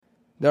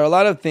There are a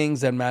lot of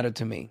things that matter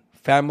to me: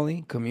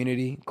 family,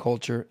 community,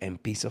 culture,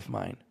 and peace of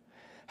mind.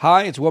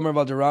 Hi, it's Wilmer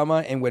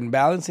Valderrama, and when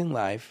balancing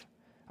life,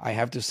 I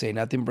have to say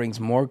nothing brings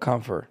more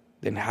comfort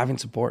than having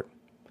support.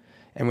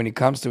 And when it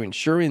comes to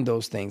ensuring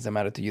those things that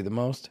matter to you the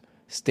most,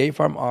 State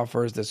Farm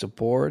offers the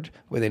support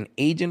with an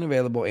agent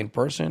available in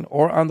person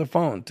or on the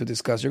phone to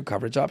discuss your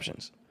coverage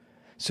options.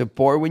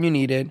 Support when you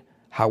need it,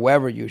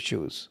 however you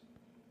choose.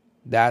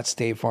 That's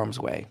State Farm's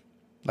way.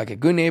 Like a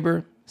good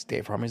neighbor,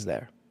 State Farm is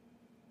there.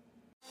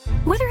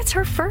 Whether it's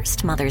her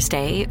first Mother's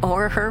Day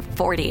or her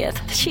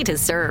 40th, she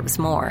deserves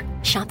more.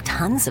 Shop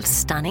tons of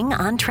stunning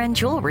on-trend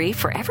jewelry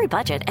for every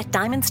budget at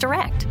Diamonds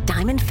Direct.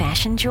 Diamond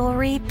fashion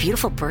jewelry,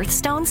 beautiful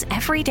birthstones,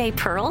 everyday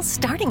pearls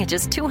starting at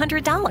just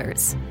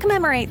 $200.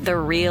 Commemorate the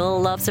real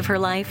loves of her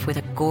life with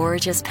a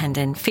gorgeous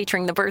pendant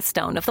featuring the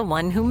birthstone of the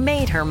one who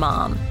made her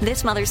mom.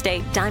 This Mother's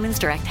Day, Diamonds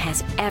Direct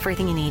has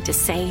everything you need to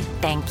say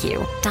thank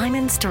you.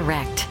 Diamonds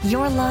Direct.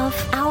 Your love,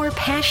 our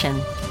passion.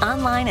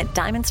 Online at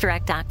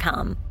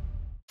diamondsdirect.com.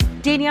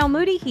 Danielle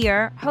Moody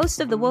here,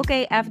 host of the Woke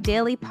AF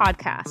Daily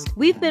podcast.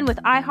 We've been with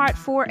iHeart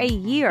for a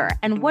year,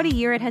 and what a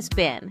year it has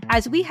been.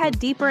 As we head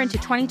deeper into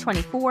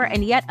 2024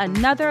 and yet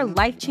another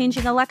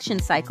life-changing election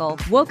cycle,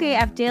 Woke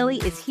AF Daily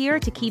is here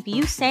to keep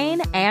you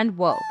sane and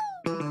woke.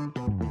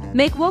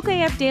 Make Woke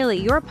AF Daily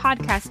your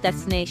podcast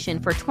destination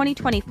for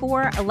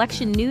 2024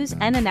 election news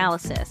and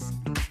analysis.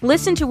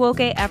 Listen to Woke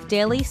AF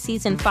Daily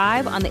Season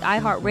 5 on the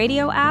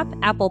iHeartRadio app,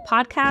 Apple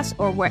Podcasts,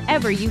 or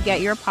wherever you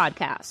get your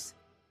podcasts.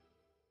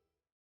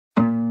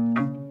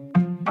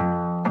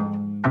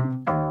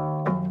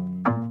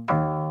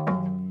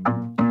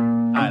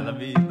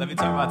 Let me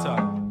talk my talk.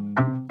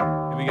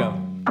 Here we go.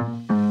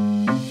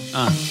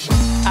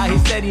 How he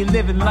said he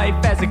living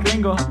life as a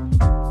gringo,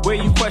 where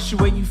you question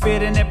where you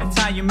fit in every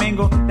time you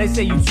mingle. They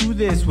say you do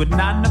this with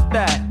not enough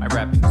that. My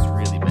rapping is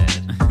really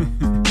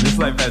bad. This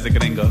life as a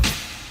gringo.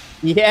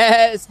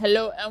 Yes,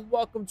 hello and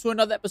welcome to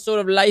another episode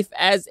of Life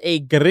as a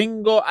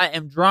Gringo. I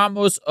am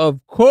Dramos,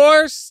 of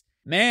course.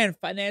 Man,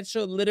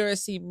 Financial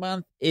Literacy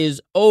Month is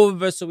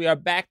over, so we are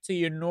back to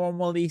your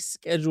normally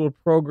scheduled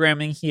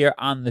programming here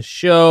on the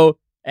show.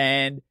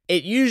 And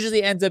it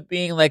usually ends up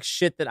being like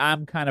shit that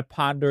I'm kind of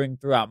pondering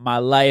throughout my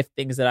life,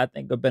 things that I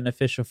think are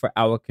beneficial for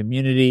our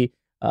community,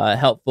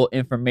 helpful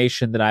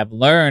information that I've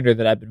learned or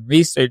that I've been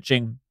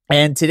researching.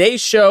 And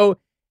today's show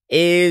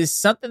is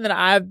something that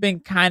I've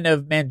been kind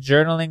of,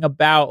 journaling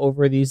about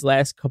over these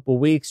last couple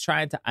weeks,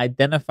 trying to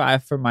identify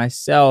for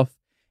myself.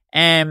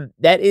 And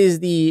that is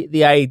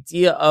the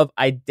idea of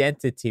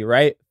identity,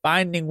 right?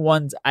 Finding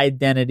one's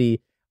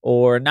identity,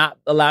 or not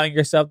allowing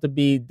yourself to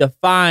be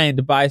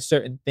defined by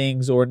certain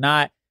things, or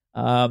not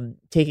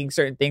taking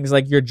certain things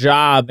like your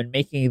job and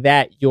making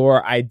that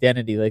your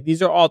identity. Like,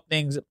 these are all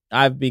things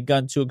I've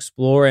begun to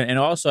explore. And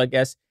also, I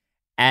guess,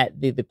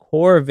 at the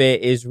core of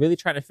it is really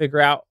trying to figure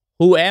out,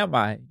 who am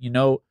I? You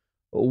know,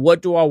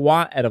 what do I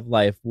want out of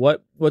life?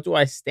 What do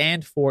I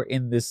stand for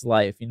in this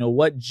life? You know,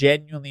 what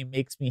genuinely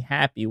makes me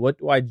happy? What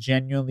do I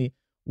genuinely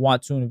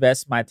want to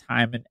invest my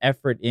time and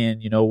effort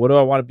in? You know, what do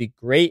I want to be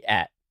great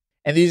at?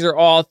 And these are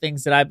all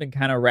things that I've been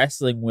kind of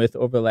wrestling with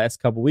over the last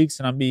couple of weeks.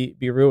 And I'll be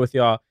real with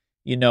y'all.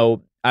 You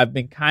know, I've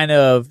been kind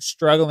of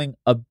struggling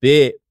a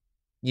bit,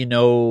 you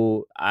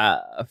know,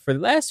 for the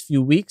last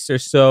few weeks or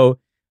so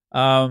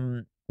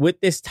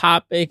with this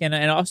topic,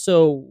 and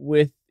also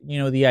with, you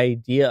know, the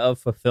idea of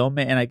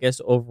fulfillment and I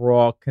guess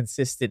overall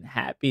consistent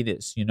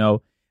happiness. You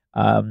know,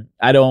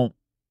 I don't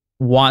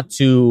want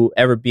to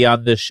ever be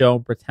on this show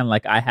and pretend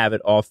like I have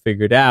it all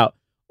figured out,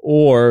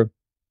 or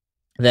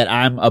that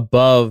I'm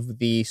above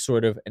the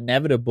sort of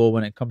inevitable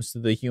when it comes to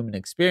the human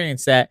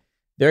experience. That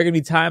there are going to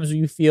be times where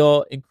you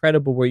feel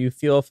incredible, where you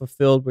feel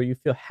fulfilled, where you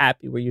feel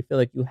happy, where you feel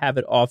like you have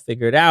it all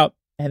figured out.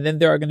 And then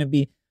there are going to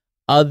be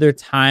other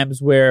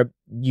times where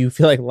you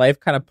feel like life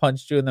kind of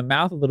punched you in the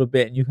mouth a little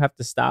bit and you have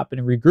to stop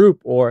and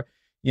regroup, or,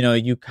 you know,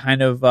 you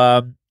kind of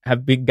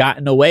have been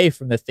gotten away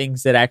from the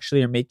things that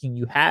actually are making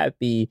you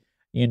happy,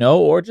 you know,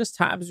 or just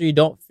times where you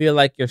don't feel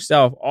like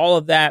yourself. All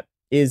of that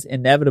is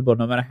inevitable.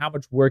 No matter how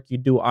much work you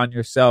do on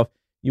yourself,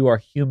 you are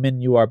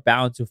human. You are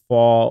bound to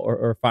fall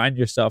or find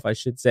yourself, I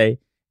should say,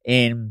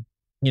 in,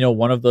 you know,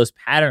 one of those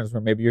patterns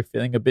where maybe you're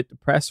feeling a bit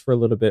depressed for a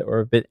little bit or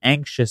a bit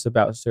anxious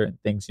about certain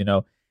things, you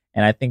know.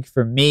 And I think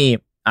for me,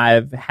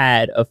 I've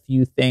had a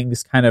few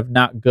things kind of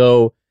not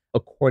go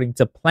according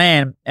to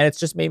plan. And it's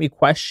just made me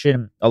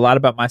question a lot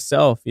about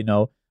myself, you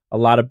know, a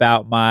lot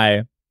about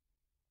my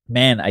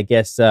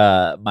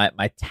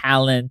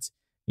talent,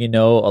 you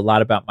know, a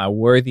lot about my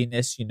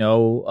worthiness, you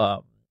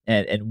know,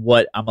 and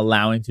what I'm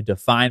allowing to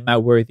define my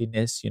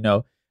worthiness, you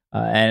know.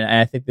 And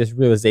I think this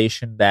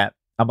realization that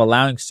I'm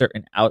allowing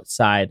certain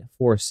outside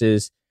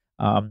forces,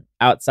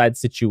 outside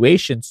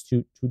situations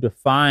to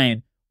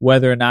define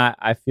whether or not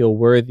I feel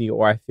worthy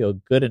or I feel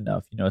good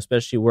enough, you know,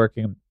 especially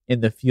working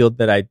in the field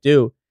that I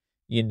do.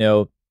 You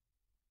know,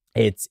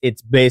 it's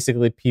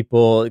basically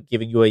people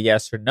giving you a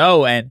yes or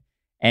no, and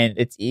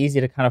it's easy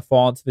to kind of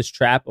fall into this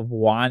trap of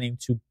wanting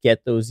to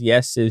get those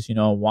yeses, you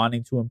know,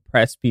 wanting to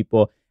impress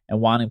people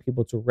and wanting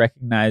people to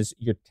recognize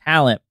your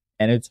talent.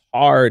 And it's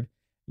hard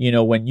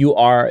when you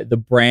are the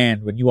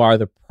brand, when you are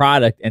the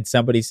product and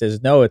somebody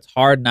says no, it's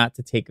hard not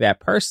to take that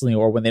personally.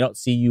 Or when they don't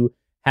see you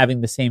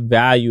having the same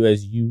value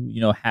as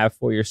you have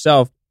for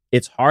yourself,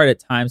 it's hard at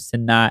times to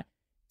not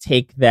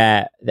take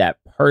that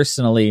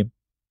personally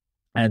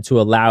and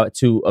to allow it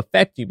to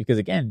affect you, because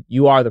again,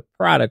 you are the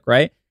product,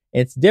 right?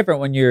 It's different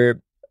when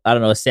you're, I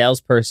don't know, a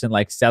salesperson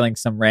like selling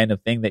some random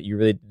thing that you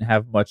really didn't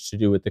have much to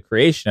do with the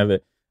creation of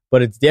it.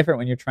 But it's different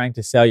when you're trying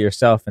to sell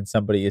yourself and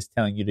somebody is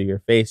telling you to your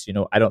face,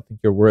 I don't think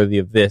you're worthy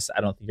of this.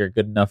 I don't think you're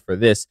good enough for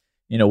this,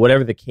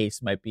 whatever the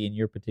case might be in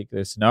your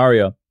particular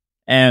scenario.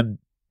 And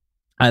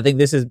I think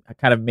this has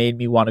kind of made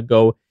me want to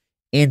go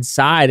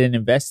inside and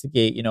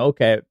investigate,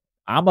 okay,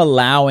 I'm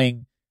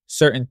allowing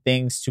certain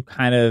things to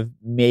kind of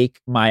make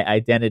my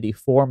identity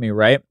for me,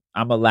 right?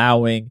 I'm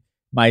allowing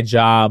my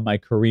job, my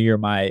career,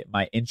 my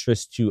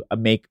interest to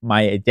make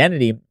my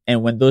identity.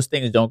 And when those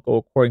things don't go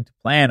according to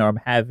plan, or I'm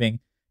having,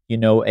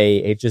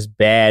 a just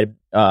bad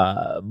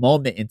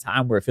moment in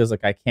time where it feels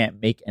like I can't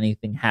make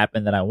anything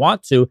happen that I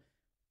want to,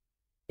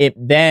 it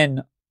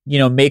then,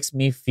 makes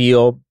me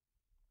feel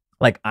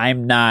like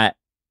I'm not,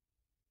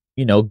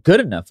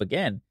 good enough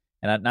again.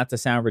 And not to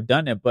sound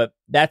redundant, but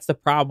that's the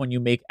problem when you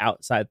make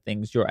outside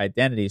things your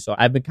identity. So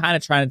I've been kind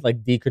of trying to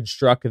like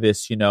deconstruct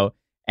this,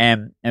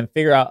 and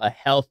figure out a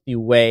healthy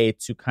way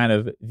to kind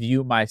of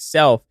view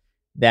myself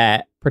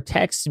that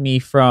protects me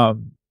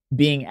from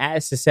being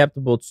as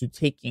susceptible to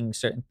taking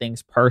certain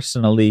things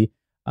personally,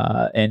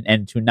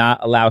 and to not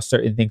allow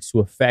certain things to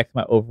affect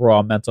my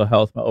overall mental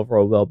health, my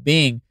overall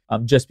well-being,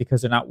 just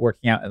because they're not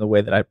working out in the way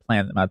that I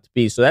planned them out to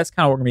be. So that's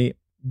kind of what we're going to be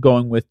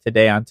going with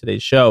today on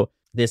today's show.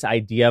 This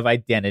idea of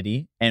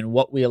identity and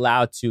what we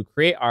allow to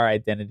create our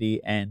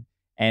identity, and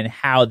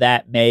how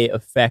that may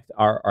affect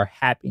our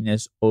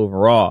happiness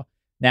overall.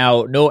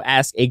 Now, no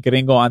Ask a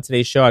Gringo on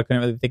today's show. I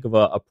couldn't really think of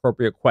an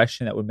appropriate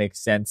question that would make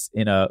sense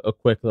in a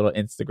quick little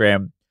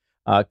Instagram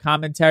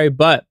commentary.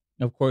 But,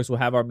 of course, we'll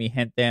have our Mi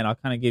Gente, and I'll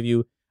kind of give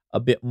you a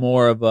bit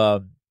more of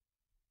a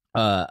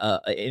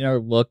inner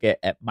look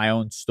at my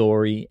own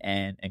story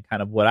and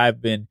kind of what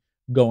I've been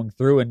going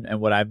through and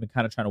what I've been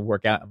kind of trying to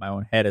work out in my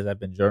own head as I've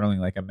been journaling,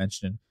 like I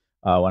mentioned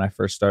when I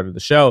first started the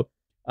show.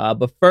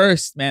 But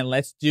first, man,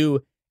 let's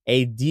do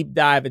a deep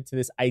dive into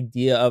this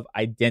idea of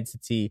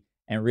identity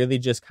and really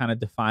just kind of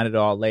define it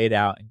all, lay it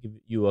out, and give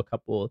you a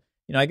couple,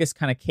 I guess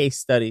kind of case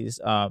studies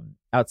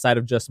outside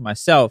of just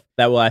myself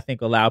that will, I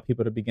think, allow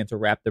people to begin to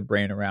wrap their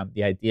brain around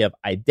the idea of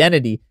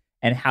identity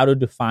and how to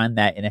define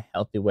that in a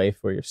healthy way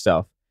for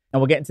yourself.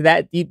 And we'll get into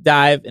that deep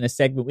dive in a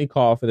segment we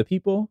call For the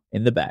People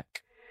in the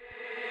Back.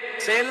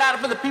 Say it louder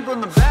for the people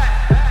in the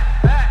back.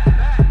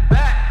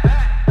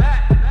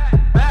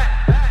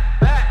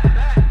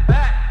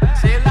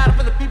 Say it louder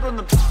for the people in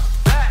the back.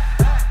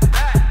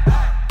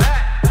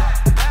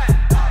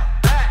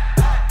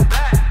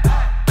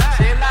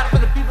 Say it louder for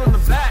the people in the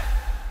back.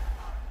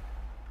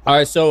 All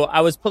right, so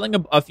I was pulling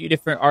up a few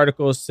different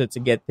articles to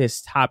get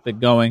this topic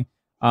going.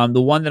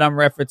 The one that I'm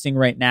referencing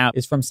right now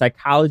is from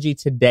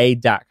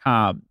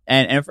psychologytoday.com.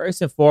 And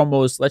first and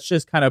foremost, let's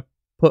just kind of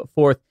put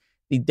forth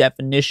the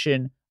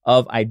definition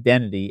of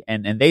identity.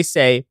 And they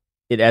say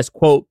it as,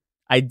 quote,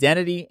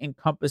 identity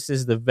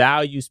encompasses the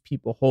values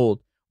people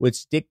hold,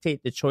 which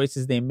dictate the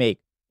choices they make.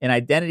 An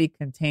identity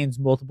contains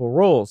multiple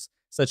roles,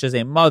 such as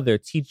a mother,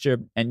 teacher,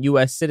 and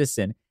U.S.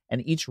 citizen,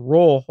 and each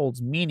role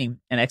holds meaning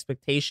and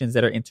expectations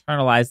that are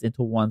internalized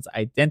into one's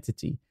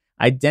identity.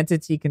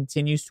 Identity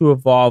continues to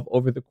evolve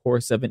over the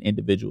course of an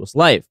individual's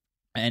life.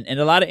 And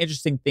a lot of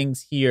interesting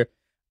things here.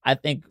 I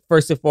think,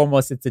 first and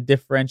foremost, it's a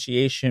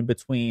differentiation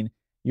between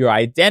your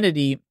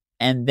identity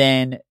and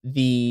then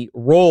the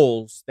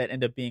roles that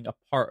end up being a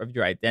part of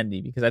your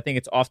identity. Because I think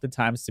it's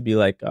oftentimes to be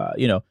like,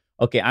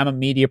 okay, I'm a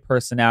media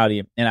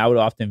personality, and I would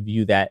often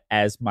view that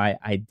as my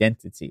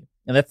identity.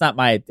 And that's not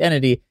my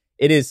identity.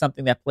 It is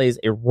something that plays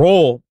a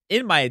role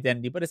in my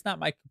identity, but it's not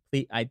my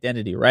complete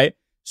identity, right?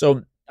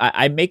 So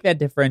I make that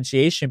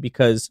differentiation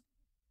because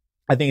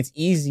I think it's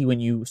easy when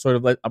you sort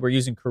of we're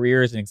using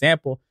career as an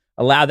example,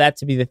 allow that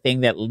to be the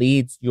thing that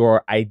leads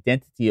your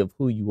identity of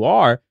who you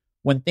are.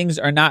 When things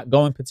are not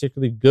going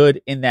particularly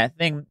good in that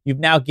thing, you've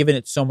now given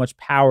it so much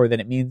power that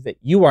it means that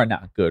you are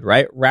not good,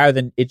 right? Rather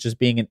than it just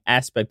being an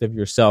aspect of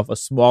yourself, a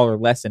smaller,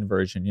 lessened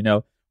version,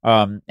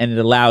 and it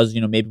allows,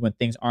 maybe when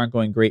things aren't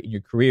going great in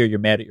your career, you're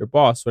mad at your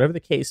boss, whatever the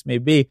case may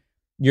be,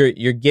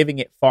 you're giving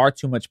it far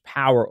too much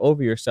power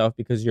over yourself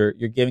because you're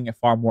giving it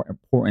far more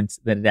importance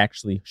than it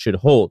actually should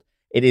hold.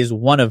 It is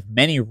one of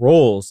many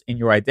roles in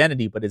your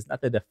identity, but it's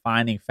not the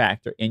defining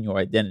factor in your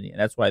identity. And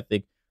that's why I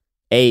think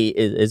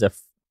is a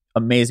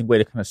amazing way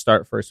to kind of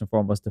start first and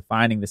foremost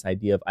defining this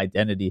idea of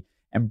identity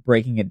and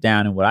breaking it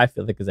down in what I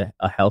feel like is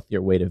a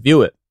healthier way to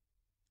view it.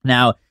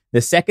 Now, the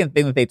second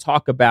thing that they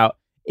talk about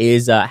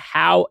is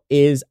how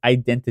is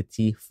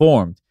identity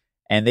formed?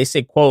 And they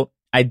say, quote,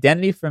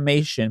 identity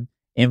formation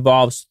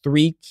involves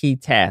three key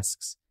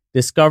tasks: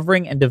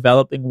 discovering and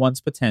developing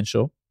one's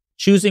potential,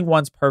 choosing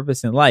one's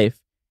purpose in life,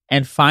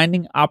 and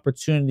finding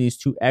opportunities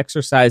to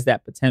exercise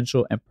that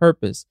potential and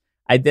purpose.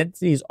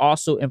 Identity is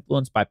also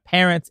influenced by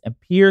parents and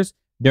peers,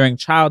 during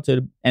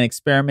childhood and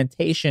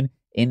experimentation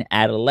in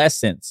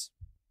adolescence.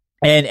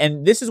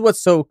 And this is what's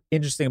so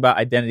interesting about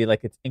identity.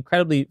 Like, it's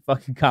incredibly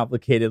fucking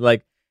complicated.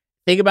 Like,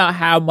 think about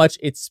how much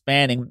it's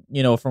spanning,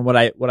 from what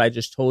I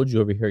just told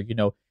you over here.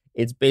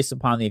 It's based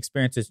upon the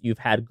experiences you've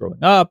had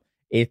growing up.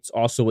 It's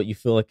also what you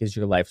feel like is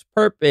your life's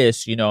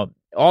purpose,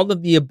 all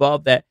of the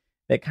above that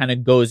kind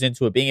of goes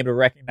into it, being able to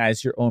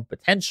recognize your own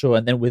potential.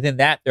 And then within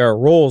that, there are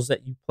roles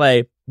that you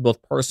play,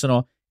 both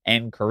personal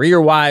and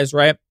career-wise,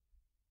 right?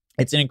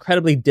 It's an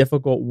incredibly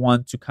difficult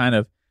one to kind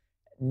of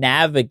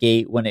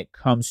navigate when it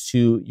comes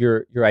to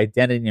your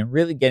identity and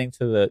really getting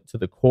to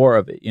the core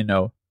of it,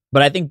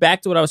 But I think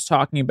back to what I was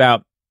talking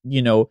about,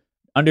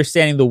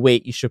 understanding the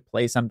weight you should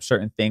place on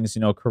certain things.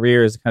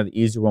 Career is kind of the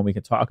easier one we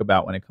can talk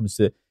about when it comes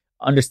to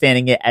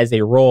understanding it as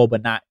a role,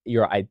 but not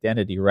your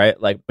identity, right?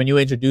 Like, when you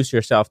introduce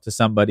yourself to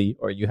somebody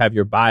or you have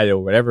your bio,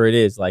 whatever it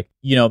is, like,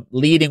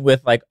 leading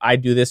with like, I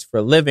do this for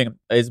a living,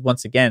 is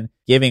once again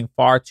giving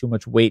far too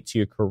much weight to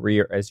your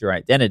career as your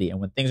identity. And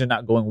when things are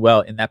not going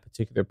well in that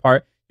particular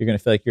part, you're going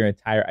to feel like your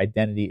entire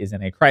identity is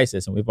in a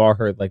crisis. And we've all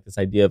heard like this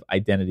idea of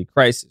identity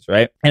crisis,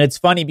 right? And it's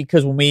funny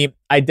because when we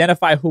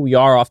identify who we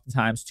are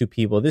oftentimes to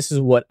people, this is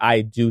what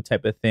I do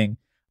type of thing,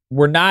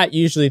 we're not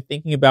usually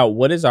thinking about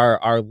what is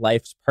our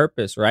life's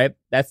purpose, right?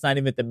 That's not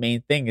even the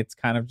main thing. It's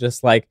kind of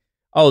just like,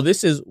 oh,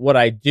 this is what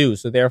I do,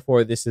 so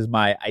therefore this is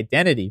my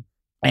identity.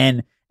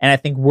 And I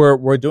think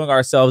we're doing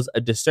ourselves a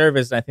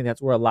disservice. And I think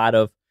that's where a lot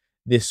of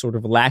this sort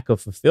of lack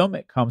of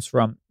fulfillment comes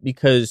from,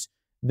 because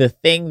the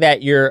thing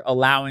that you're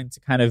allowing to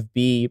kind of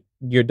be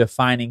your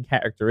defining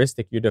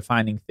characteristic, your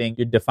defining thing,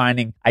 your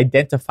defining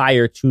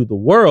identifier to the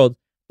world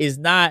is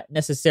not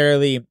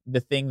necessarily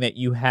the thing that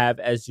you have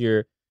as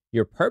your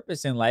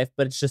purpose in life,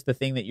 but it's just the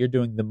thing that you're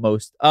doing the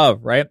most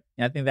of, right?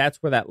 And I think that's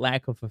where that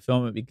lack of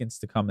fulfillment begins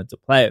to come into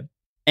play.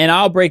 And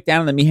I'll break down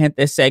in the Mi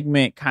Gente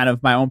segment kind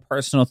of my own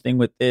personal thing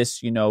with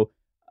this,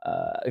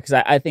 because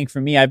I think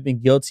for me, I've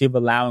been guilty of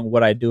allowing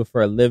what I do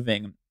for a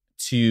living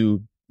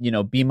to,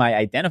 be my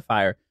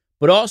identifier.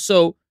 But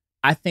also,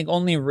 I think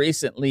only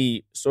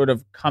recently sort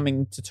of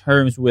coming to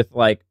terms with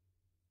like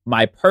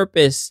my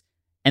purpose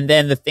and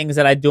then the things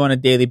that I do on a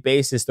daily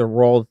basis, the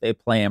role that they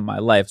play in my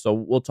life. So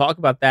we'll talk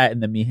about that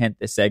in the Mi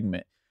Gente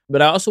segment.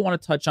 But I also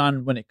want to touch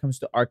on when it comes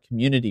to our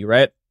community,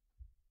 right?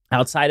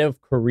 Outside of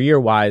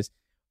career-wise,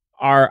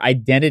 our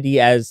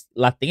identity as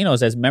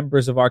Latinos, as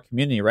members of our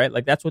community, right?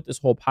 Like, that's what this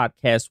whole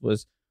podcast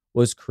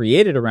was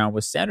created around,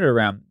 was centered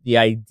around. The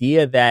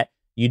idea that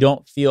you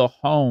don't feel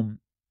home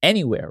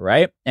anywhere,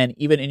 right? And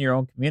even in your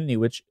own community,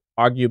 which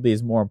arguably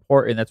is more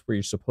important, that's where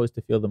you're supposed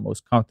to feel the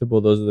most comfortable.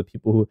 Those are the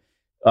people who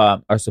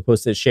are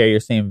supposed to share your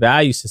same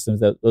value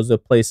systems. Those are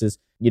places,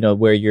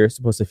 where you're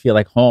supposed to feel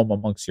like home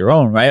amongst your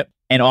own, right?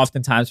 And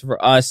oftentimes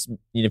for us,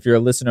 if you're a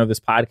listener of this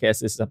podcast,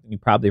 this is something you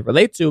probably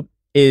relate to,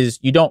 is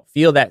you don't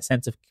feel that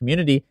sense of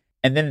community.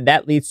 And then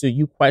that leads to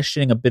you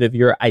questioning a bit of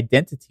your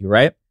identity,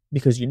 right?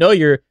 Because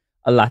you're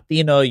a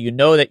Latino,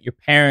 that your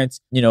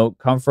parents,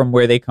 come from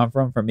where they come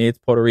from. For me, it's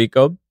Puerto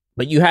Rico.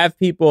 But you have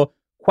people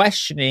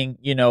questioning,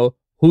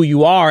 who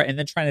you are and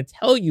then trying to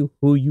tell you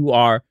who you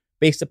are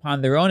based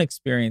upon their own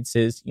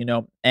experiences,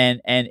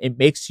 and it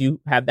makes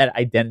you have that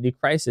identity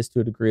crisis to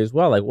a degree as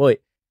well. Like,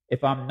 wait,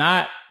 if I'm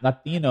not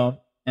Latino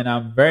and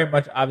I'm very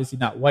much obviously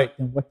not white,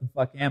 then what the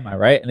fuck am I,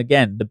 right? And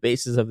again, the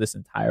basis of this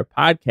entire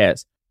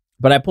podcast.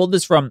 But I pulled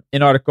this from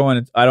an article,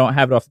 and I don't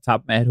have it off the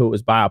top of my head who it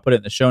was by. I'll put it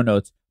in the show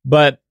notes.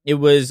 But it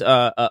was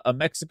a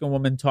Mexican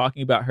woman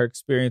talking about her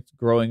experience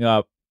growing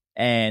up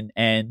and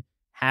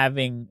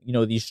having,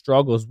 these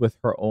struggles with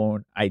her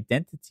own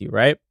identity,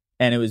 right?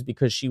 And it was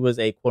because she was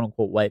a quote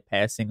unquote white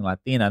passing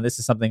Latina. And this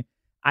is something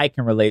I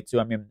can relate to.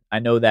 I mean, I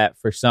know that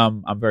for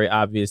some, I'm very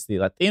obviously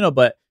Latino,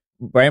 but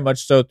very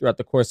much so throughout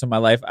the course of my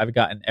life, I've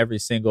gotten every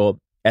single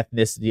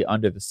ethnicity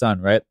under the sun,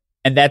 right?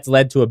 And that's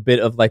led to a bit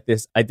of like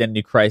this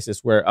identity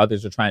crisis where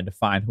others are trying to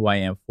define who I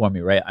am for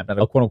me, right? I'm not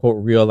a quote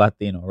unquote real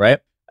Latino, right?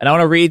 And I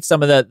want to read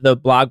some of the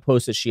blog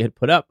posts that she had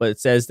put up, but it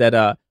says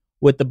that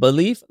with the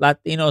belief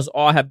Latinos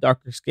all have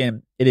darker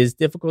skin, it is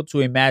difficult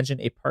to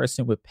imagine a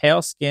person with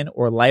pale skin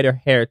or lighter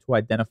hair to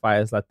identify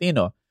as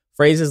Latino.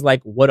 Phrases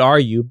like, what are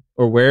you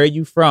or where are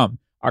you from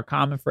are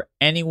common for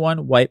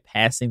anyone white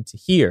passing to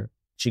hear.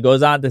 She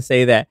goes on to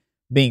say that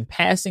being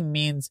passing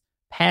means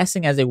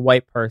passing as a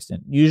white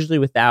person, usually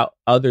without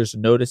others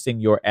noticing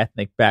your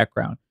ethnic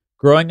background.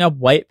 Growing up,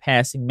 white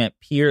passing meant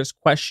peers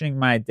questioning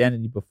my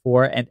identity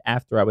before and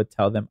after I would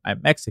tell them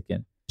I'm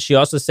Mexican. She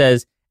also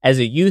says, as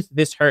a youth,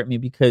 this hurt me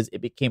because it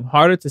became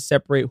harder to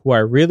separate who I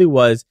really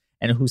was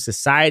and who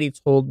society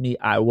told me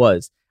I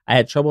was. I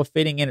had trouble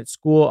fitting in at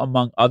school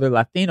among other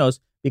Latinos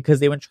because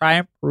they would try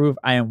and prove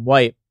I am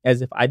white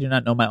as if I do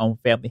not know my own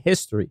family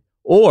history.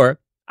 Or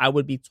I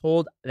would be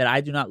told that I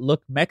do not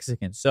look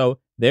Mexican, so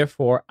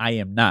therefore I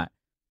am not.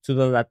 To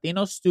the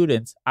Latino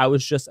students, I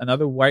was just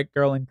another white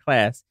girl in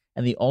class,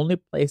 and the only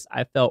place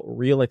I felt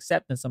real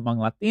acceptance among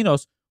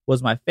Latinos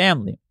was my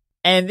family.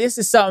 And this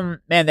is something,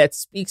 man, that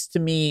speaks to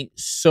me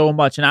so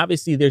much. And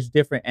obviously there's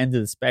different ends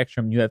of the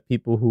spectrum. You have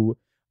people who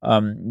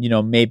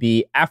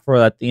maybe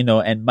Afro-Latino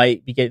and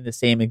might be getting the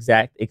same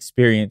exact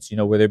experience,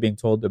 where they're being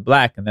told they're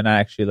Black and they're not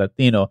actually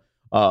Latino.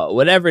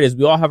 Whatever it is,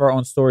 we all have our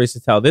own stories to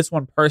tell. This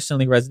one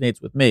personally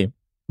resonates with me.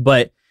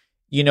 But,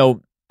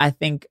 I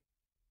think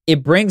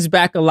it brings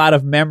back a lot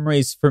of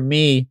memories for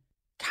me,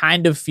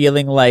 kind of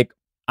feeling like,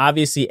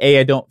 obviously, A,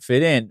 I don't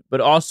fit in,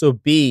 but also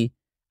B,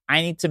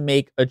 I need to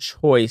make a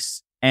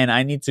choice and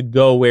I need to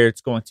go where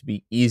it's going to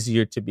be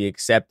easier to be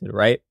accepted,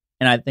 right?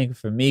 And I think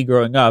for me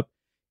growing up,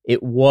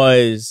 it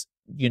was,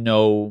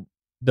 the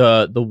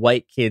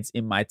white kids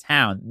in my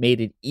town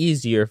made it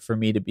easier for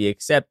me to be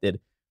accepted.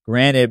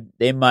 Granted,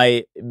 they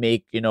might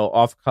make,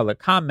 off-color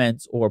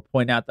comments or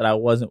point out that I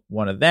wasn't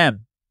one of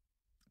them,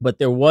 but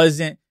there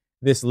wasn't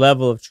this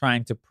level of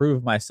trying to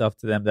prove myself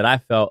to them that I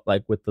felt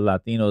like with the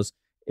Latinos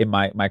in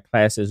my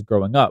classes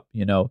growing up,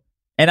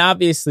 And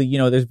obviously,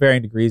 there's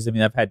varying degrees. I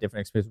mean, I've had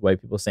different experiences with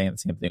white people saying the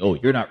same thing. Oh,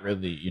 you're not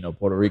really,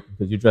 Puerto Rican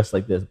because you dress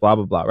like this, blah,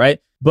 blah, blah,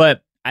 right?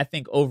 But I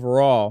think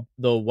overall,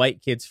 the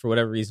white kids, for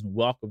whatever reason,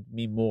 welcomed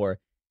me more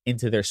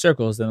into their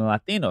circles than the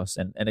Latinos.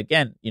 And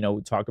again,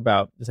 we talk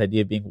about this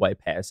idea of being white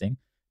passing.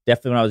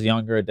 Definitely when I was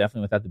younger,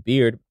 definitely without the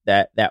beard,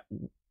 that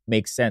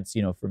makes sense.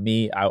 For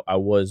me, I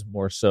was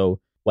more so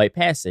white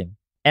passing.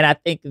 And I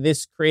think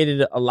this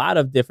created a lot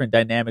of different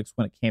dynamics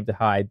when it came to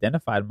how I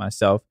identified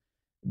myself,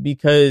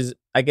 because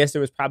I guess there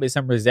was probably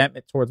some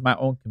resentment towards my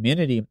own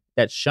community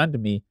that shunned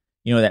me,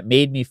 that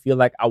made me feel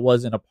like I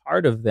wasn't a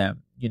part of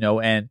them,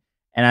 and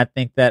I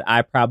think that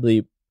I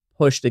probably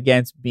pushed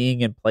against being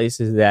in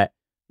places that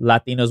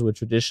Latinos would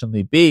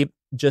traditionally be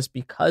just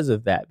because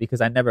of that,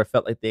 because I never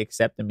felt like they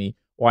accepted me,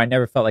 or I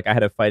never felt like I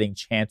had a fighting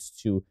chance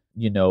to,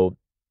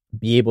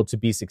 be able to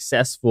be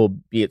successful,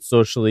 be it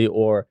socially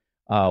or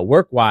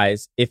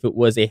work-wise, if it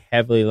was a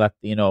heavily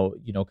Latino,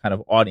 kind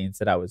of audience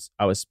that I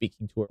was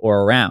speaking to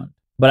or around.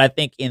 But I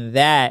think in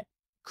that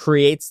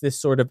creates this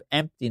sort of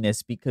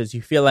emptiness, because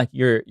you feel like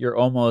you're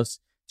almost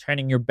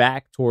turning your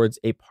back towards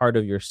a part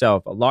of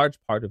yourself, a large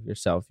part of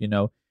yourself,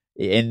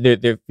 and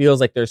there feels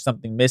like there's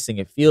something missing.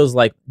 It feels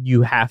like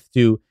you have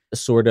to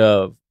sort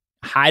of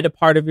hide a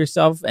part of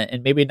yourself,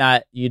 and maybe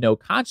not,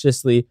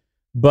 consciously,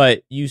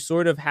 but you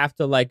sort of have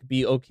to like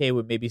be okay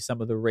with maybe some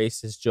of the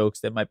racist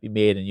jokes that might be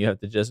made, and you have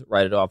to just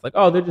write it off like,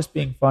 oh, they're just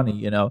being funny,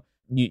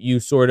 you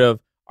sort of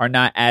are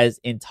not as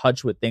in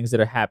touch with things that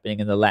are happening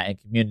in the Latin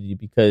community,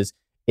 because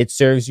it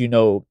serves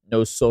no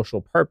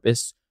social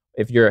purpose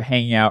if you're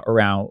hanging out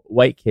around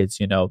white kids,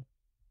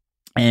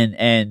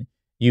 and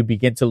you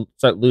begin to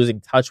start losing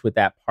touch with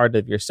that part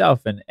of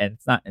yourself, and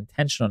it's not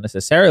intentional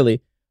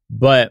necessarily,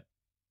 but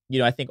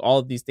I think all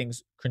of these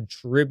things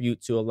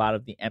contribute to a lot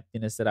of the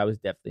emptiness that I was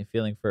definitely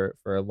feeling for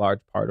a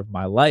large part of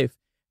my life,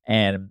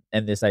 and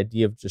this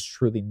idea of just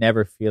truly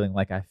never feeling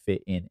like I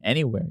fit in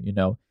anywhere,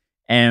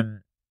 and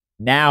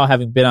now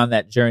having been on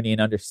that journey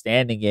and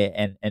understanding it,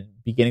 and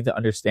beginning to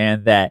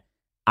understand that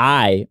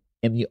I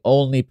am the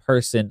only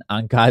person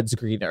on God's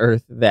green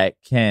earth that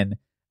can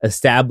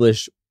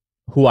establish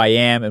who I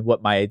am and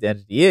what my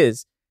identity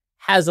is,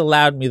 has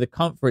allowed me the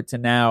comfort to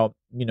now,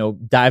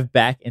 dive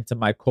back into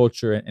my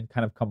culture and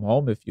kind of come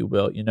home, if you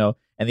will,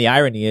 And the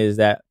irony is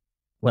that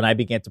when I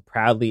began to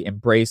proudly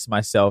embrace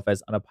myself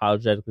as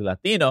unapologetically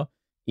Latino,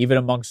 even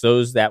amongst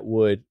those that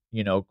would,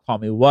 call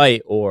me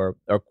white or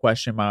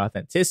question my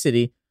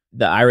authenticity,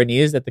 the irony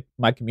is that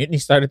my community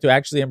started to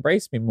actually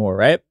embrace me more,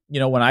 right?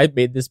 When I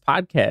made this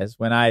podcast,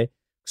 when I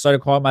started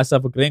calling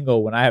myself a gringo,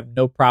 when I have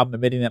no problem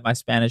admitting that my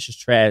Spanish is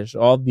trash,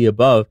 all of the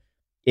above,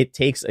 it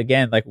takes,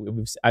 again, like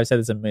I've said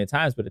this a million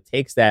times, but it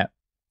takes that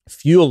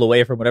fuel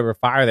away from whatever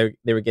fire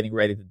they were getting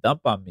ready to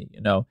dump on me,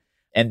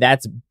 and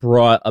that's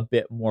brought a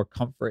bit more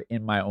comfort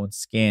in my own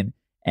skin,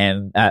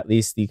 and at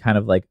least the kind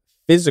of like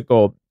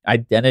physical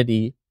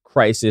identity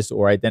crisis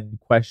or identity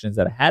questions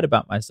that I had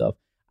about myself,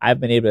 I've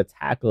been able to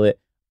tackle it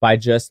by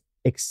just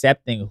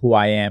accepting who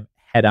I am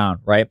head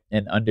on, right?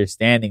 And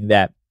understanding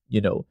that,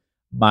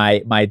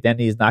 my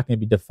identity is not going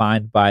to be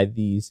defined by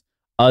these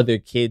other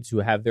kids who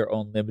have their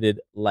own limited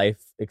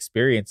life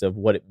experience of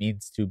what it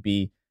means to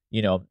be,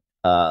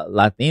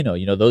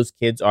 Latino. Those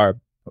kids are,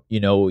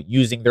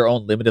 using their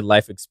own limited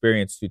life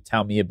experience to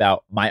tell me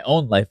about my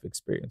own life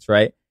experience,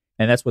 right?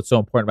 And that's what's so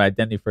important about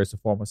identity, first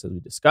and foremost, as we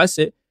discuss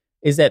it,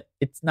 is that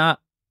it's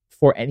not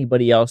for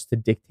anybody else to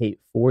dictate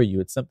for you.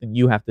 It's something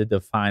you have to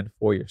define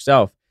for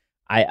yourself.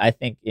 I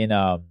think in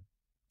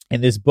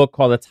this book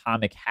called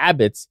Atomic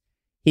Habits,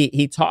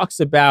 he talks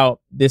about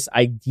this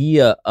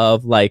idea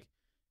of like,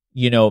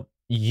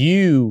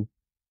 you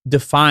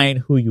define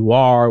who you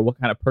are, what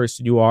kind of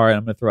person you are. And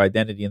I'm going to throw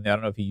identity in there. I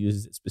don't know if he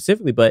uses it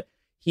specifically, but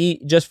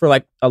he, just for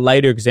like a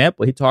lighter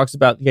example, he talks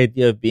about the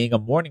idea of being a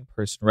morning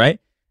person, right?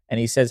 And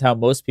he says how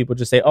most people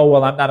just say, oh,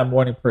 well, I'm not a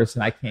morning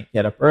person, I can't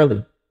get up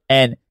early.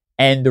 And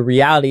the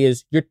reality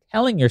is you're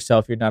telling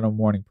yourself you're not a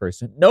morning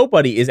person.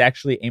 Nobody is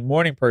actually a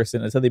morning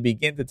person until they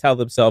begin to tell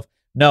themselves,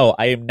 no,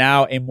 I am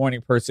now a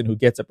morning person who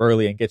gets up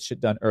early and gets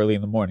shit done early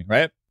in the morning,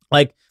 right?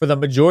 Like for the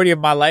majority of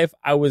my life,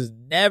 I was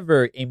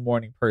never a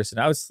morning person.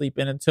 I was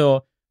sleeping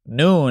until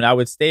noon, I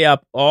would stay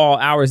up all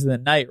hours of the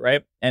night,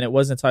 right? And it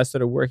wasn't until I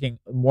started working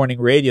morning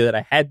radio that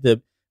I had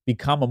to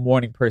become a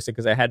morning person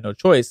because I had no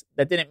choice.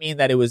 That didn't mean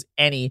that it was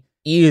any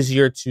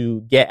easier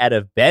to get out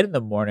of bed in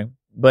the morning,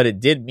 but it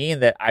did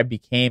mean that I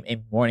became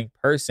a morning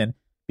person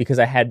because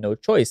I had no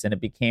choice. And it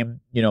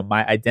became,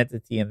 my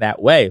identity in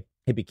that way.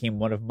 It became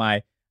one of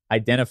my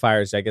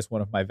identifiers. I guess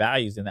one of my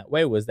values in that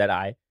way was that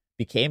I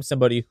became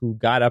somebody who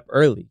got up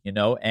early,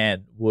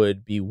 and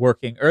would be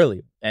working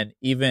early. And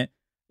even,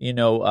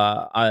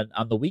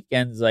 on the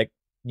weekends, like,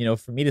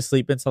 for me to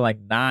sleep until like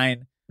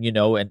 9,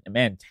 and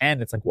man,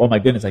 10, it's like, oh my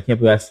goodness, I can't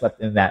believe I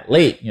slept in that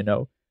late,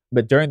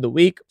 But during the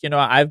week,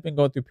 I've been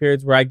going through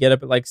periods where I get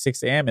up at like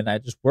 6 a.m. and I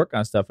just work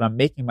on stuff, and I'm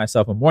making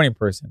myself a morning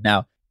person.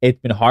 Now, it's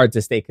been hard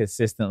to stay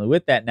consistently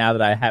with that now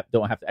that I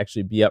don't have to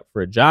actually be up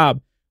for a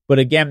job. But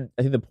again,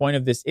 I think the point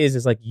of this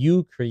is like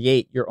you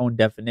create your own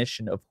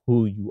definition of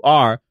who you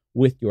are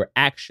with your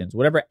actions.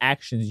 Whatever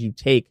actions you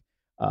take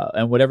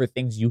and whatever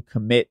things you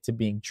commit to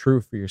being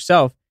true for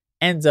yourself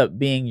ends up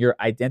being your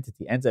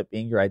identity, ends up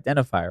being your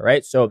identifier,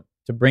 right? So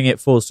to bring it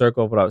full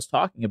circle of what I was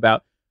talking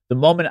about, the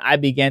moment I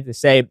began to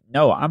say,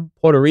 no, I'm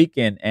Puerto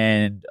Rican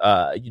and,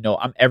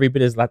 I'm every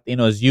bit as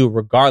Latino as you,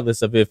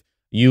 regardless of if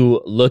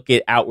you look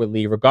it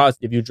outwardly, regardless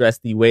if you dress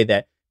the way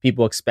that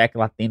people expect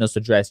Latinos to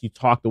dress, you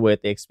talk the way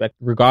that they expect,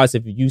 regardless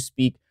if you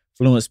speak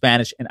fluent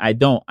Spanish and I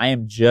don't. I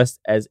am just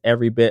as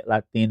every bit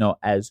Latino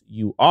as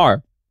you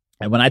are.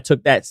 And when I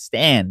took that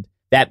stand,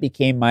 that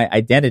became my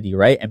identity,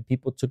 right? And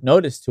people took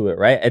notice to it,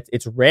 right?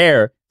 It's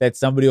rare that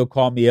somebody will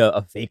call me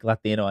a fake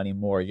Latino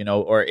anymore,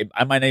 or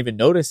I might not even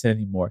notice it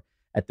anymore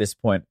at this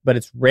point. But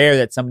it's rare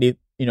that somebody,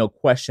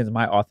 questions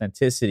my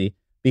authenticity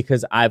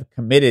because I've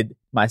committed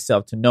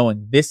myself to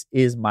knowing this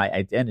is my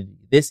identity.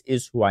 This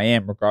is who I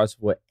am, regardless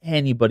of what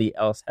anybody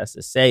else has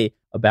to say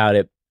about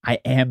it. I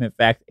am, in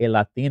fact, a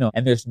Latino,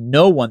 and there's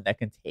no one that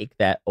can take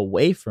that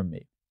away from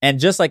me. And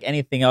just like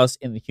anything else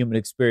in the human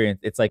experience,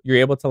 it's like you're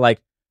able to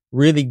like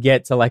really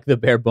get to like the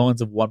bare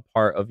bones of one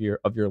part of your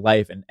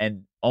life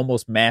and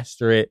almost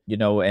master it,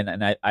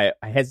 and I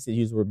hesitate to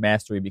use the word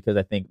mastery because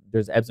I think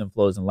there's ebbs and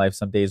flows in life.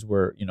 Some days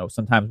we're,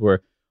 sometimes we're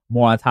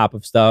more on top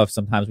of stuff.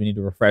 Sometimes we need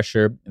a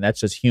refresher, and that's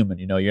just human.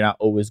 You're not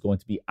always going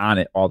to be on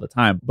it all the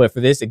time. But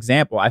for this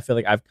example, I feel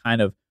like I've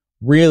kind of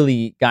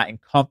really gotten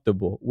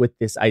comfortable with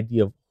this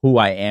idea of who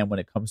I am when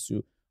it comes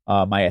to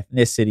my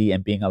ethnicity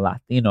and being a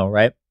Latino,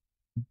 right?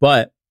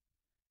 But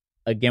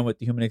again, with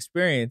the human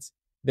experience,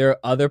 there are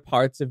other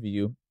parts of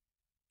you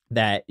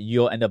that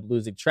you'll end up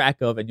losing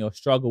track of and you'll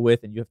struggle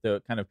with, and you have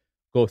to kind of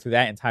go through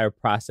that entire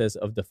process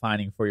of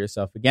defining for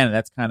yourself again. And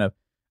that's kind of,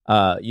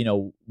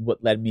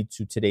 what led me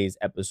to today's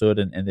episode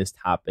and this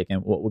topic,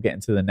 and we'll get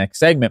into the next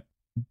segment.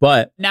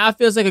 But now it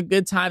feels like a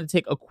good time to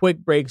take a quick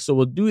break. So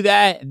we'll do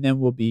that, and then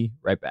we'll be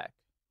right back.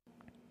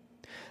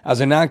 As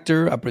an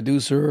actor, a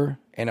producer,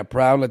 and a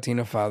proud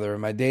Latino father,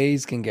 my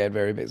days can get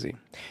very busy,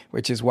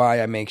 which is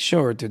why I make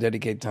sure to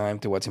dedicate time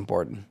to what's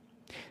important,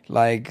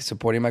 like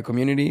supporting my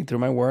community through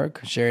my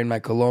work, sharing my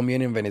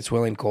Colombian and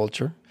Venezuelan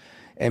culture,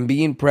 and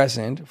being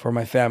present for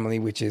my family,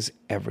 which is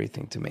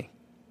everything to me.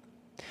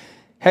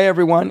 Hey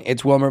everyone,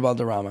 it's Wilmer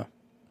Valderrama,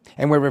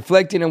 and we're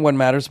reflecting on what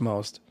matters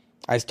most.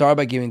 I start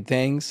by giving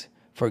thanks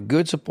for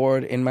good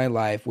support in my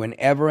life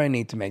whenever I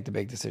need to make the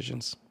big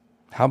decisions.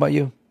 How about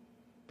you?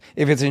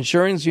 If it's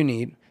insurance you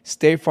need,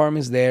 State Farm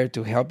is there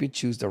to help you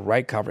choose the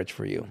right coverage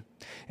for you.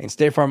 And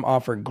State Farm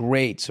offers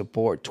great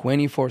support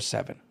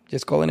 24/7.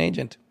 Just call an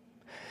agent.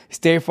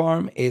 State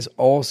Farm is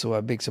also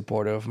a big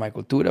supporter of My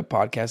Cultura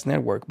podcast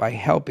network by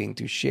helping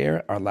to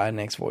share our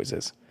Latinx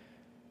voices.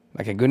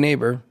 Like a good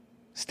neighbor,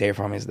 State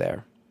Farm is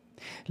there.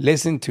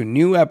 Listen to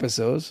new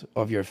episodes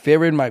of your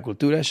favorite My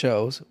Cultura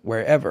shows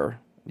wherever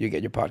you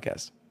get your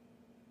podcasts.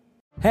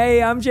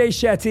 Hey, I'm Jay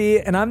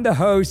Shetty, and I'm the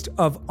host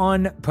of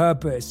On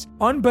Purpose.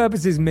 On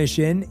Purpose's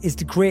mission is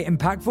to create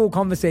impactful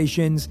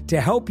conversations to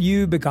help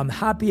you become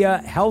happier,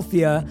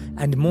 healthier,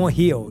 and more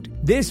healed.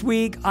 This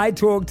week, I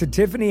talked to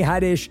Tiffany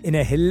Haddish in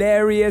a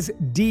hilarious,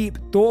 deep,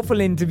 thoughtful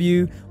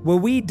interview where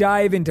we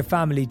dive into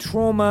family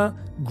trauma,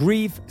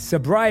 grief,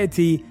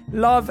 sobriety,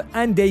 love,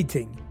 and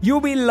dating. You'll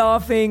be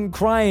laughing,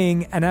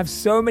 crying, and have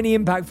so many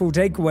impactful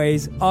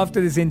takeaways after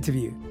this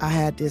interview. I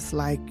had this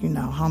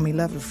homie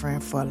lover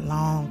friend for a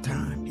long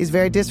time. He's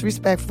very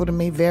disrespectful to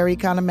me, very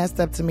kind of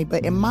messed up to me.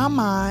 But in my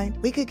mind,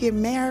 we could get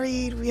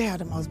married. We have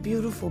the most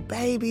beautiful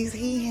babies.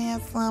 He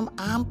handsome,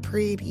 I'm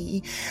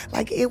pretty.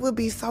 It would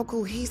be so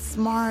cool. He's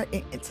smart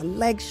and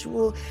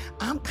intellectual.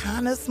 I'm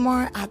kind of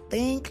smart, I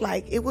think.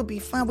 It would be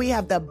fun. We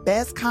have the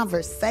best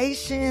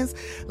conversations.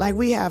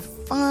 We have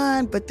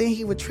fun, but then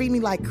he would treat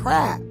me like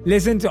crap.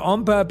 Listen to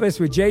On Purpose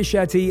with Jay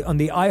Shetty on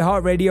the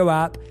iHeartRadio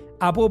app,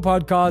 Apple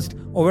Podcast,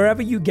 or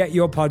wherever you get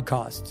your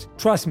podcasts.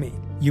 Trust me,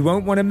 you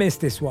won't want to miss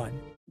this one.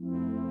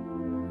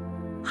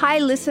 Hi,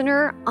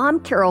 listener. I'm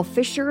Carol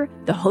Fisher,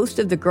 the host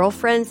of The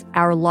Girlfriends,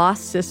 Our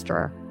Lost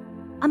Sister.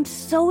 I'm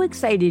so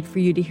excited for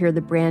you to hear the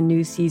brand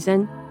new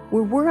season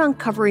where we're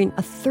uncovering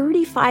a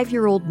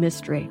 35-year-old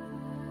mystery.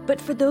 But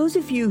for those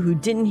of you who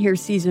didn't hear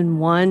season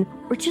 1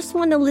 or just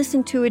want to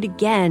listen to it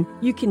again,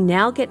 you can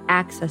now get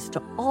access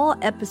to all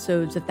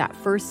episodes of that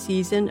first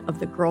season of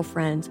The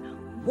Girlfriends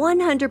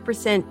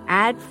 100%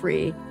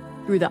 ad-free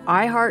through the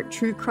iHeart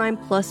True Crime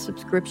Plus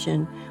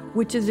subscription,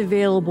 which is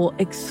available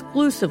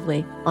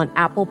exclusively on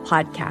Apple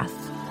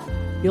Podcasts.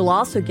 You'll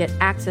also get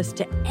access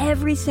to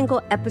every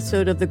single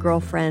episode of The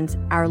Girlfriends,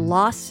 Our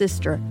Lost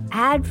Sister,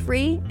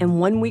 ad-free and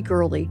 1 week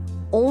early,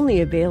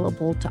 only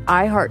available to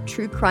iHeart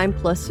True Crime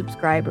Plus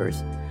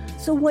subscribers.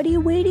 So what are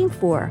you waiting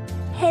for?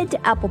 Head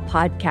to Apple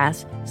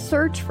Podcasts,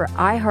 search for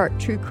iHeart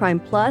True Crime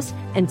Plus,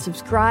 and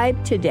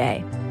subscribe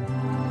today.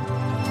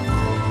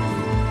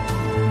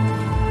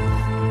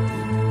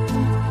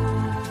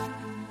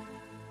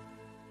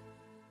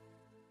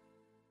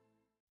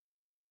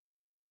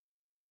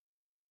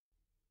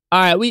 All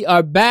right, we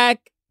are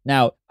back.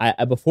 Now,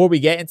 before we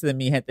get into the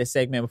Mi Gente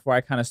segment, before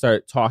I kind of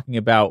start talking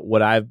about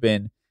what I've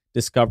been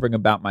discovering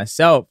about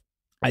myself,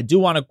 I do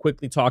want to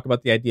quickly talk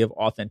about the idea of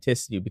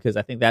authenticity, because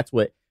I think that's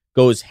what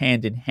goes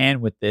hand in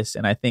hand with this.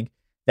 And I think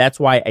that's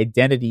why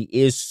identity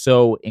is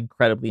so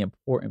incredibly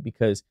important,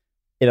 because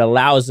it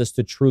allows us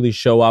to truly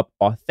show up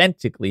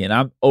authentically. And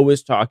I'm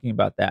always talking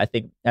about that. I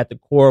think at the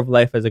core of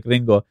life as a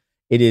gringo,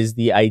 it is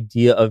the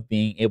idea of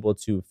being able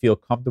to feel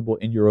comfortable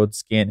in your own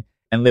skin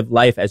and live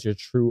life as your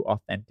true,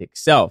 authentic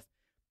self.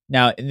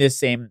 Now, in this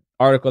same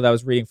article that I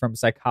was reading from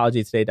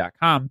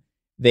psychologytoday.com,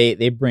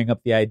 they bring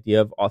up the idea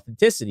of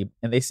authenticity.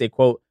 And they say,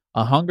 quote,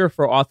 "A hunger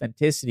for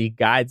authenticity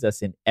guides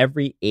us in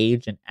every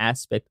age and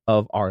aspect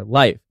of our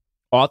life.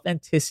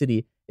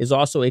 Authenticity is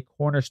also a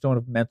cornerstone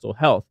of mental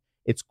health.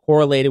 It's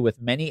correlated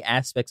with many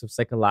aspects of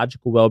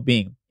psychological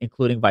well-being,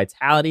 including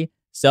vitality,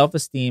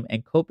 self-esteem,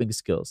 and coping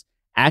skills.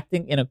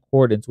 Acting in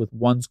accordance with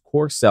one's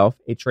core self,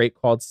 a trait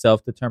called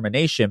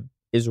self-determination,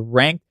 is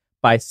ranked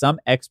by some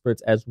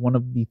experts as one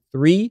of the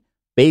 3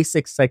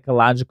 basic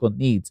psychological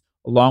needs,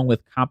 along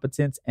with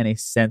competence and a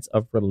sense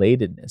of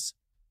relatedness."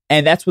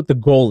 And that's what the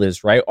goal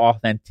is, right?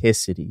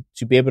 Authenticity,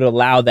 to be able to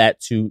allow that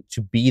to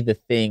be the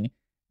thing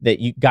that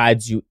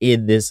guides you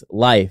in this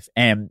life.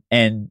 And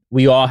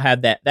we all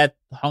have that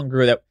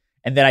hunger,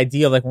 and that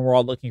idea of, like, when we're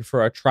all looking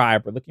for our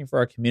tribe, we're looking for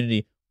our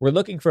community, we're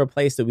looking for a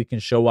place that we can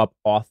show up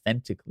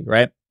authentically,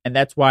 right? And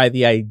that's why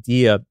the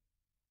idea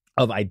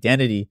of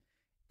identity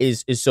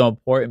is so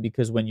important,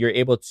 because when you're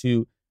able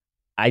to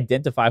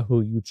identify who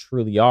you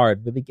truly are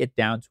and really get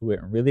down to it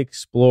and really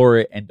explore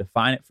it and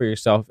define it for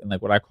yourself in, like,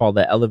 what I call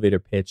the elevator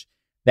pitch,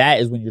 that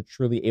is when you're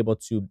truly able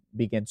to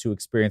begin to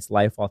experience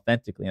life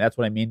authentically. And that's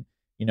what I mean,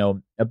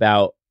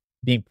 about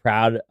being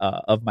proud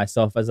of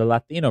myself as a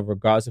Latino,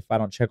 regardless if I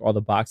don't check all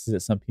the boxes that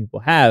some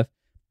people have.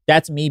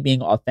 That's me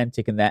being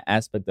authentic in that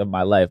aspect of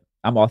my life.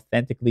 I'm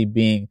authentically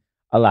being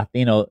a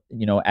Latino,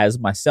 as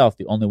myself,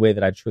 the only way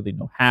that I truly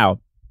know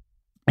how.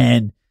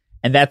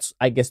 And that's,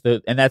 I guess,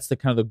 that's the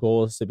kind of the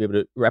goal, is to be able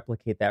to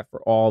replicate that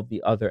for all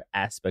the other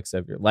aspects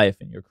of your life,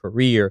 in your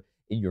career,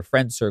 in your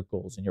friend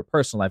circles, in your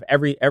personal life,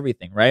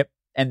 everything, right?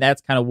 And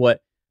that's kind of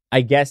what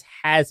I guess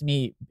has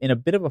me in a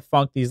bit of a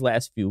funk these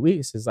last few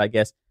weeks, is I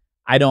guess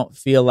I don't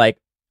feel like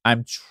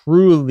I'm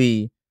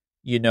truly,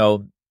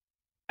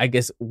 I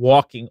guess,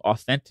 walking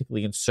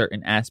authentically in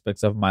certain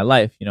aspects of my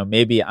life.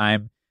 Maybe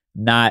I'm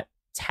not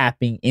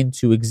tapping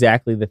into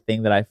exactly the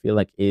thing that I feel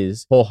like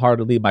is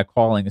wholeheartedly my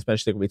calling,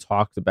 especially when we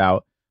talked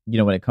about,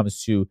 when it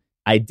comes to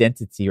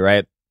identity,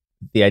 right?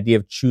 The idea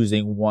of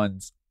choosing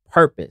one's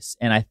purpose.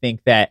 And I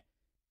think that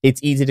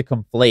it's easy to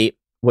conflate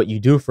what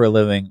you do for a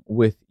living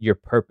with your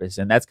purpose.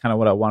 And that's kind of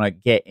what I want to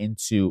get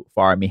into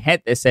for our Mi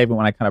Gente segment,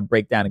 when I kind of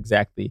break down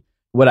exactly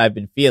what I've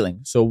been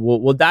feeling. So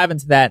we'll dive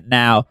into that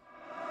now.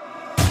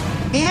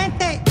 Mi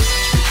Gente.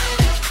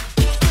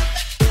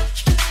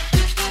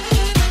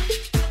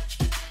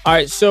 All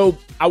right, so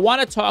I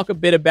want to talk a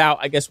bit about,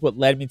 I guess, what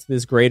led me to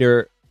this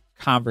greater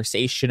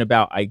conversation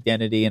about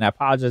identity. And I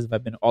apologize if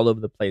I've been all over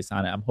the place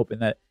on it. I'm hoping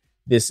that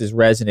this is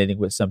resonating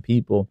with some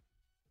people.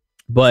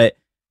 But,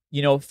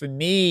 for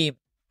me,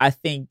 I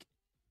think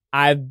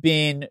I've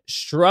been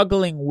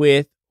struggling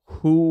with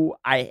who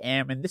I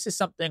am. And this is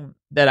something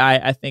that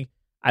I think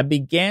I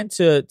began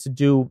to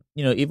do,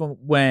 even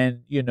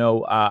when,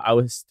 I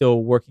was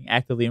still working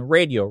actively in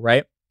radio,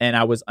 right? And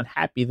I was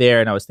unhappy there,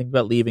 and I was thinking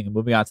about leaving and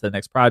moving on to the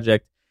next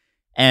project.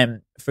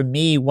 And for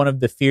me, one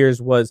of the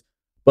fears was,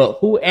 but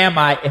who am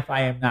I if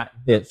I am not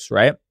this,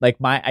 right? Like,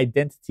 my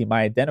identity,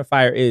 my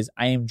identifier is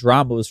I am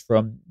Dramos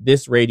from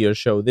this radio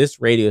show,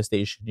 this radio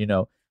station,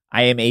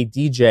 I am a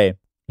DJ,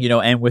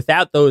 and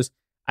without those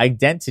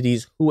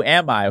identities, who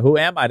am I? Who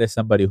am I to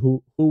somebody?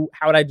 How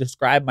would I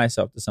describe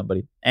myself to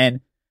somebody?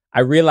 And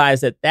I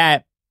realized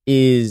that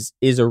is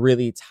a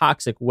really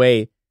toxic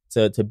way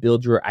to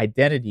build your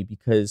identity,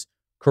 because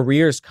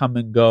careers come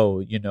and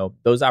go,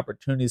 those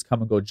opportunities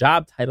come and go,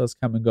 job titles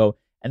come and go.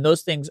 And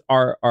those things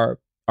are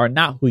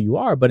not who you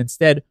are, but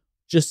instead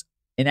just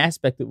an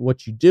aspect of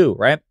what you do,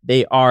 right?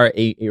 They are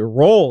a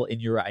role in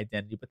your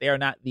identity, but they are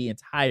not the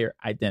entire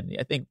identity.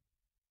 I think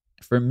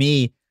for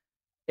me,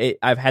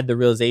 I've had the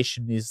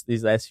realization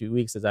these last few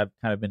weeks, as I've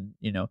kind of been,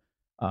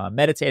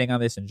 meditating on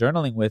this and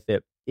journaling with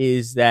it,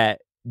 is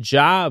that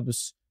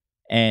jobs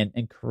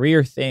and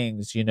career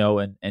things,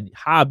 and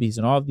hobbies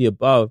and all of the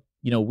above,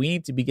 we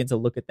need to begin to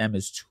look at them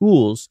as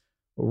tools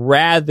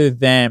rather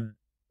than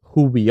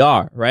who we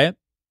are, right?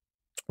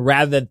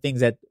 Rather than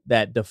things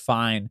that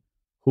define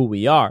who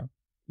we are.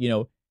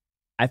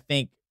 I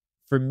think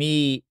for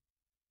me,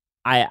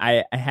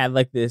 I had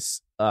like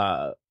this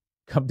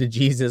come to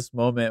Jesus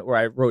moment where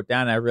I wrote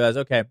down and I realized,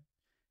 okay,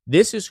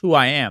 this is who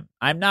I am.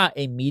 I'm not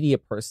a media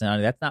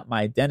personality. That's not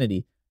my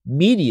identity.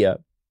 Media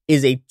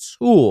is a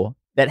tool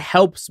that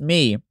helps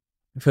me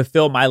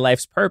fulfill my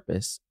life's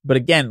purpose. But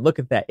again, look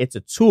at that. It's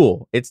a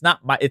tool. It's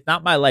not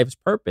my life's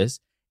purpose.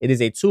 It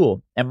is a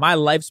tool. And my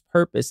life's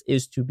purpose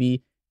is to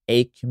be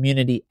a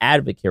community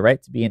advocate,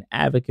 right? To be an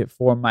advocate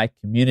for my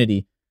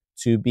community,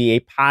 to be a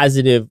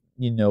positive,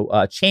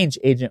 change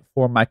agent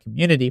for my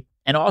community.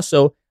 And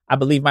also, I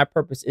believe my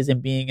purpose is in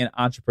being an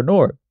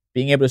entrepreneur,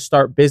 being able to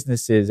start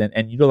businesses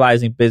and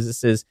utilizing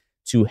businesses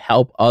to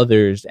help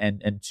others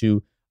and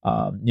to,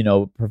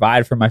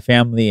 provide for my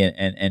family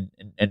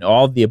and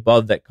all the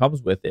above that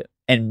comes with it.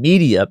 And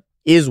media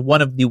is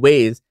one of the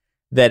ways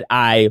that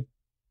I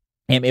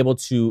am able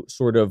to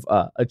sort of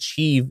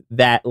achieve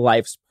that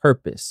life's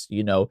purpose.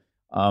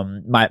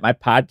 My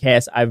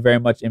podcast, I very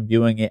much am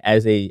viewing it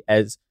as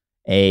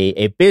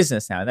a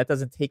business now, and that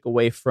doesn't take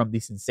away from the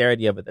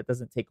sincerity of it. That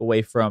doesn't take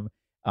away from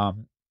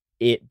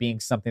it being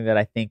something that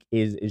I think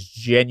is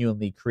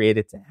genuinely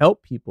created to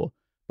help people.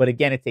 But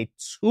again, it's a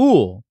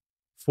tool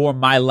for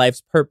my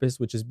life's purpose,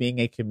 which is being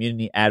a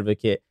community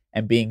advocate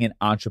and being an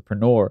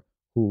entrepreneur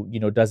who,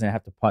 doesn't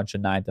have to punch a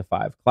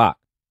 9-to-5 clock.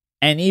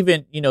 And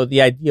even,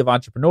 the idea of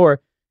entrepreneur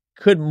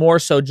could more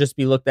so just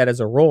be looked at as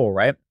a role,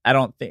 right? I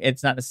don't think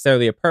it's not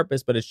necessarily a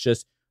purpose, but it's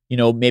just,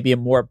 maybe a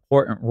more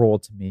important role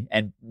to me.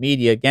 And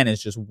media, again,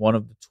 is just one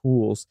of the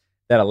tools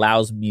that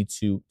allows me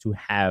to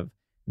have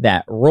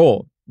that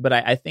role. But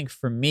I think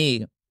for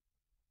me,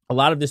 a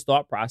lot of this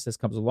thought process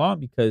comes along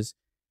because,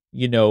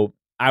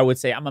 I would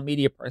say I'm a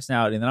media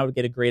personality, and then I would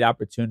get a great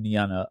opportunity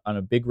on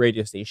a big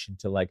radio station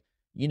to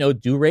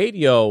do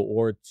radio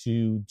or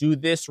to do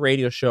this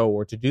radio show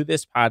or to do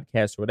this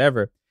podcast or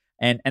whatever.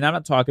 And I'm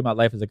not talking about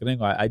life as a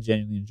gringo. I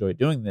genuinely enjoy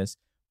doing this,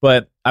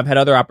 but I've had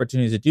other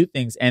opportunities to do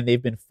things, and they've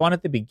been fun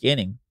at the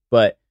beginning,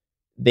 but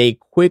they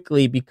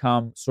quickly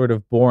become sort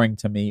of boring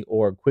to me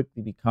or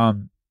quickly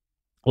become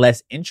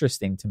less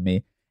interesting to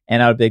me.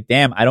 And I would be like,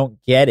 damn, I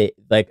don't get it.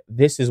 Like,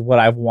 this is what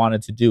I've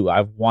wanted to do.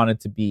 I've wanted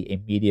to be a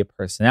media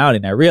personality.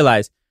 And I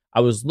realized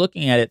I was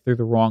looking at it through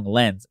the wrong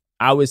lens.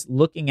 I was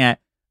looking at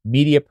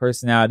media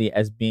personality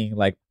as being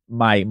like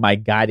my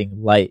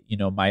guiding light,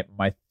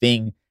 my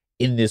thing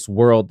in this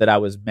world that I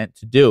was meant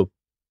to do.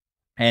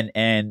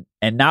 And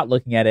not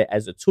looking at it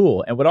as a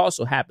tool. And what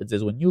also happens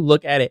is when you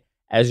look at it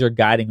as your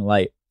guiding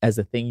light, as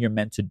the thing you're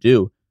meant to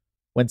do,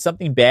 when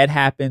something bad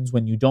happens,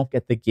 when you don't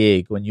get the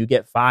gig, when you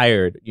get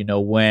fired,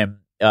 when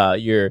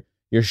your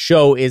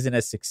show isn't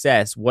a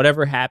success,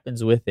 whatever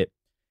happens with it,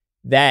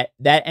 that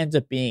ends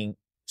up being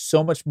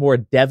so much more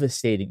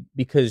devastating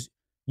because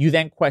you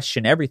then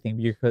question everything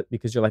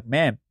because you're like,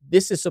 man,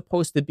 this is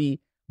supposed to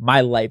be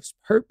my life's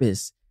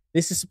purpose.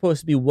 This is supposed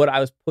to be what I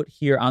was put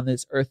here on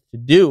this earth to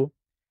do.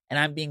 And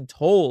I'm being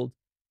told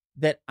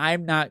that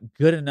I'm not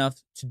good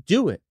enough to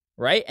do it,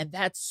 right? And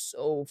that's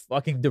so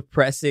fucking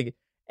depressing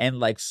and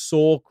like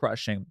soul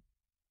crushing.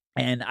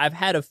 And I've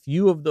had a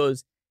few of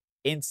those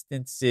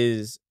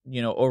instances,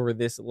 over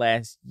this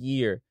last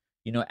year,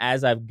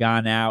 as I've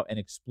gone out and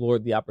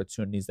explored the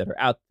opportunities that are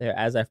out there,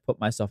 as I've put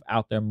myself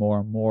out there more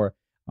and more,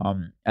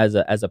 as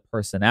a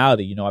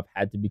personality, I've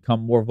had to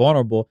become more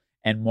vulnerable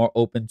and more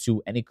open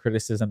to any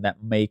criticism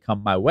that may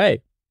come my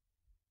way.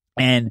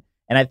 And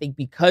I think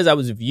because I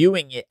was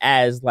viewing it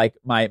as like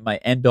my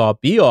end all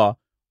be all,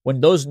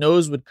 when those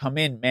no's would come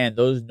in, man,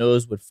 those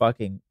no's would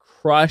fucking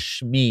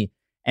crush me.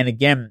 And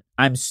again,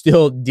 I'm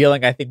still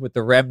dealing, I think, with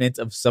the remnants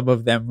of some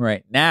of them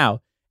right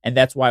now. And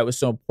that's why it was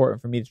so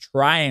important for me to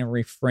try and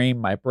reframe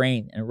my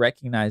brain and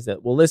recognize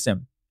that, well,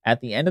 listen,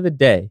 at the end of the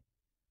day,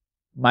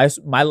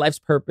 my life's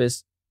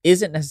purpose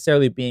isn't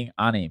necessarily being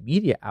on a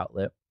media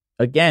outlet.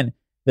 Again,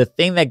 the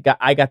thing that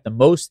I got the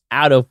most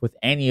out of with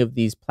any of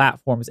these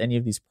platforms, any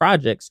of these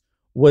projects,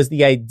 was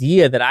the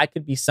idea that I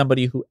could be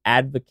somebody who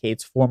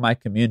advocates for my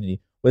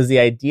community, was the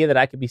idea that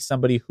I could be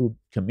somebody who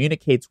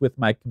communicates with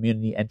my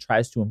community and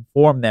tries to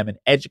inform them and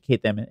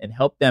educate them and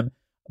help them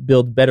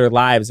build better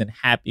lives and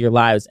happier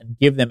lives and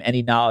give them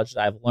any knowledge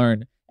that I've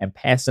learned and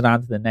pass it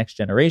on to the next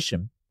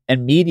generation.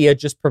 And media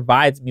just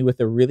provides me with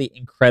a really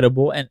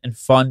incredible and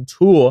fun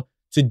tool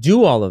to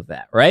do all of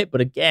that, right?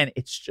 But again,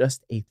 it's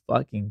just a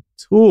fucking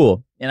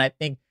tool. And I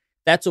think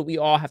that's what we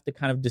all have to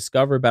kind of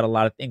discover about a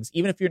lot of things.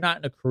 Even if you're not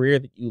in a career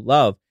that you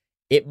love,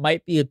 it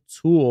might be a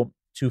tool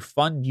to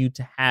fund you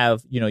to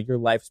have, your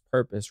life's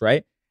purpose,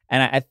 right?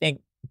 And I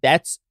think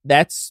that's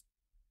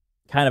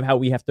kind of how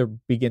we have to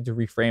begin to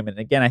reframe it. And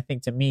again, I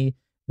think to me,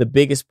 the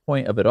biggest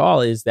point of it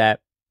all is that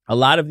a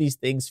lot of these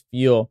things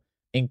feel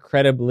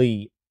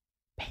incredibly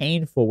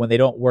painful when they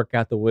don't work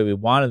out the way we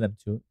wanted them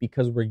to,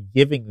 because we're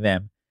giving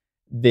them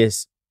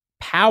this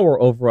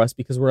power over us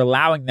because we're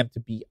allowing them to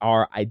be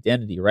our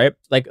identity, right?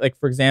 Like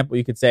for example,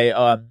 you could say,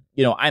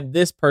 I'm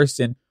this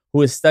person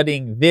who is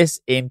studying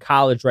this in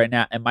college right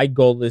now, and my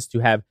goal is to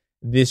have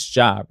this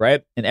job,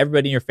 right? And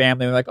everybody in your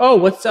family are like, oh,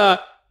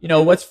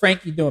 what's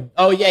Frankie doing?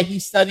 Oh yeah,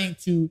 he's studying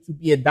to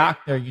be a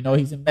doctor.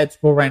 He's in med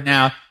school right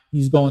now.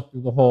 He's going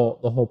through the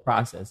whole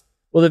process.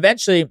 Well,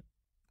 eventually,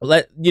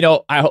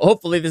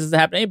 hopefully this doesn't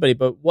happen to anybody,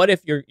 but what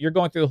if you're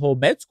going through the whole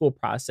med school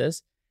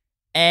process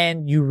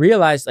and you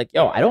realize like,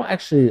 I don't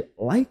actually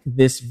like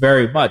this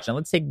very much. And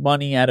let's take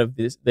money out of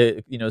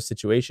the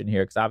situation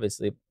here, because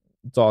obviously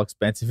it's all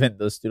expensive and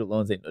those student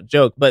loans ain't no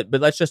joke. But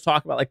let's just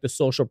talk about like the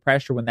social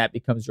pressure when that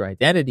becomes your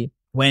identity.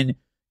 When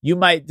you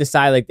might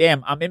decide like,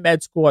 damn, I'm in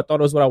med school. I thought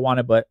it was what I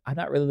wanted, but I'm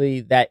not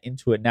really that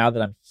into it now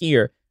that I'm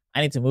here.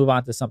 I need to move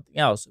on to something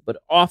else. But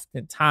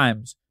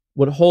oftentimes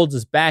what holds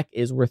us back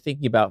is we're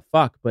thinking about,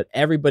 fuck, but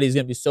everybody's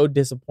going to be so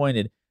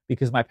disappointed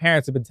because my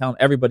parents have been telling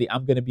everybody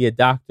I'm going to be a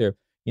doctor.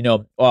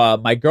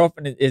 My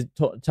girlfriend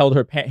told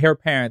her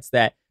parents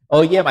that,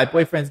 oh yeah, my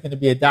boyfriend's going to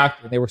be a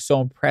doctor. And they were so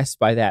impressed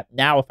by that.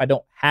 Now, if I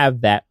don't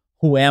have that,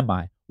 who am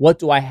I? What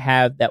do I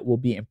have that will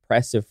be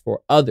impressive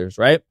for others,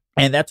 right?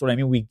 And that's what I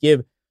mean. We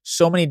give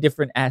so many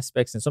different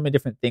aspects and so many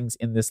different things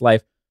in this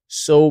life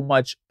so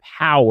much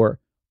power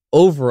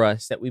over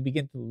us that we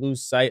begin to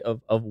lose sight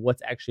of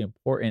what's actually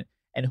important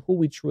and who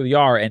we truly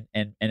are. And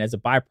as a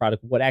byproduct,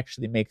 what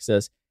actually makes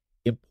us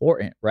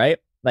important, right?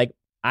 Like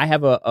I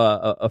have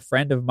a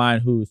friend of mine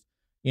who's,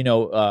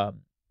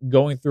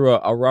 going through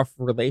a rough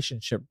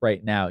relationship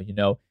right now,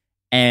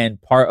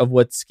 and part of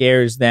what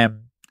scares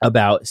them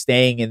about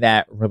staying in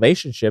that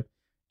relationship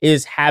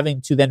is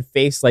having to then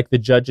face like the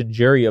judge and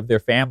jury of their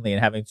family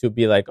and having to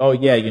be like, oh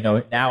yeah,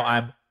 now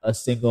I'm a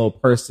single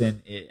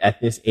person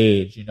at this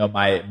age,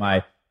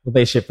 my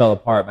relationship fell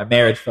apart, my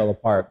marriage fell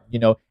apart,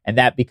 and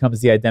that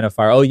becomes the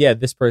identifier. Oh yeah,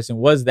 this person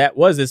was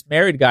this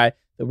married guy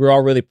that we're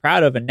all really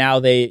proud of, and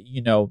now they,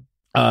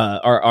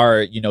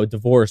 are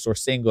divorced or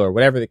single or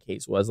whatever the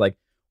case was. Like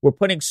we're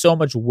putting so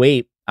much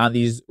weight on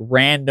these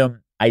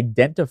random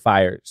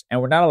identifiers, and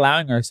we're not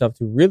allowing ourselves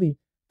to really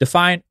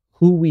define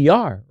who we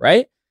are,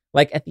 right?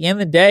 Like at the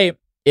end of the day,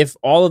 if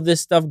all of this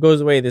stuff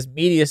goes away, this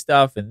media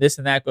stuff and this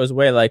and that goes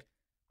away, like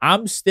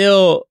I'm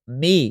still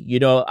me,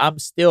 I'm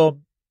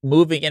still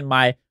moving in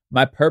my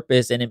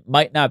purpose, and it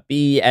might not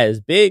be as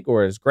big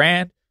or as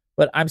grand,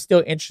 but I'm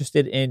still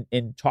interested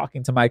in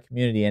talking to my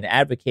community and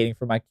advocating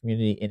for my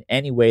community in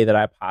any way that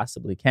I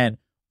possibly can,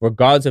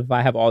 regardless if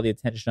I have all the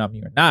attention on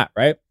me or not,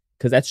 right?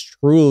 Because that's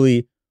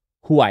truly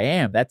who I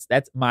am. That's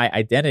my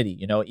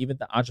identity, even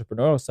the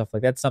entrepreneurial stuff,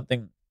 like that's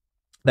something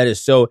that is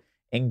so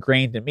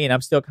ingrained in me. And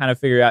I'm still kind of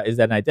figuring out, is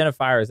that an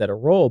identifier? Is that a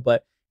role?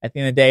 But at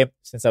the end of the day,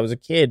 since I was a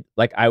kid,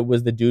 like I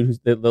was the dude who's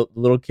the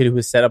little kid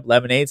who set up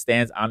lemonade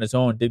stands on his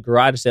own, did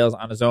garage sales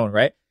on his own,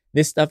 right?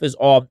 This stuff is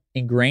all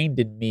ingrained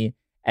in me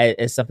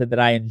as something that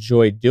I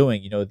enjoy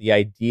doing. The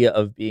idea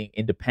of being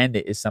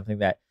independent is something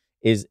that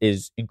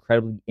is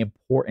incredibly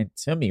important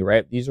to me,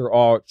 right? These are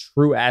all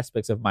true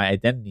aspects of my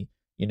identity.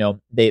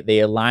 They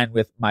align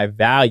with my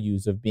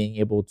values of being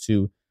able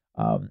to,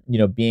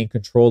 be in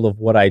control of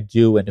what I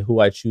do and who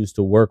I choose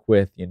to work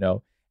with,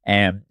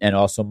 and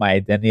also my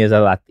identity as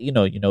a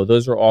Latino.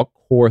 Those are all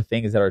core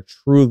things that are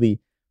truly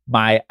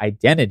my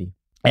identity.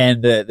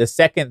 And the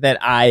second that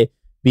I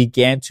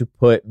began to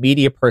put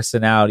media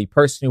personality,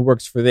 person who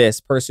works for this,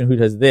 person who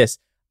does this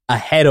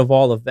ahead of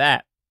all of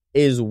that,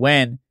 is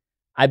when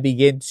I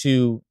begin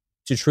to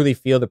truly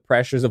feel the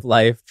pressures of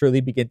life,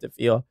 truly begin to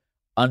feel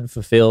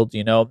unfulfilled,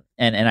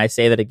 and I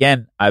say that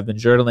again, I've been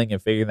journaling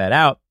and figuring that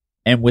out.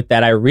 And with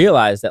that, I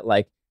realized that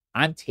like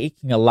I'm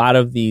taking a lot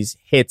of these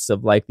hits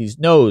of like these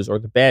no's or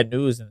the bad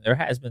news, and there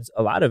has been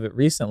a lot of it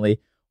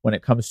recently when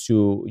it comes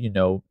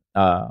to,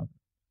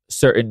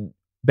 certain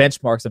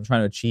benchmarks I'm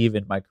trying to achieve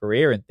in my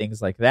career and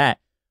things like that.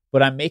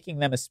 But I'm making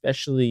them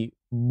especially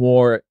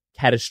more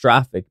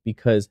catastrophic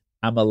because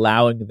I'm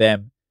allowing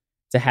them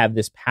to have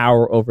this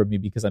power over me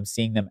because I'm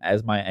seeing them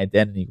as my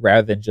identity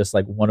rather than just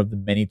like one of the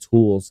many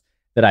tools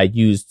that I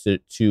use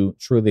to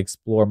truly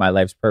explore my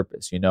life's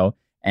purpose,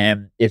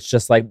 And it's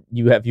just like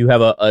you have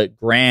a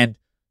grand,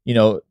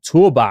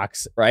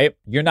 toolbox, right?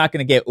 You're not going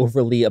to get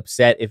overly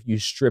upset if you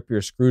strip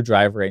your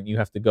screwdriver and you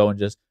have to go and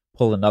just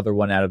pull another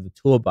one out of the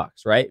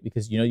toolbox, right?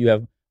 Because, you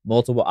have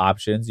multiple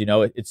options.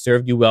 It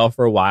served you well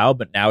for a while,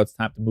 but now it's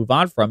time to move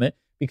on from it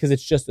because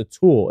it's just a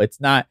tool. It's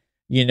not,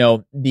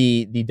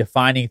 the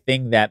defining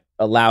thing that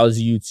allows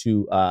you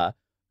to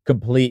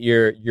complete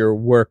your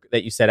work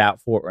that you set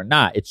out for or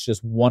not. It's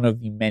just one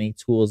of the many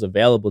tools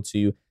available to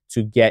you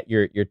to get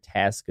your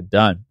task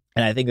done.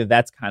 And I think that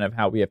that's kind of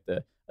how we have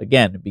to,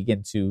 again,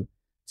 begin to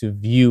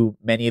view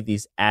many of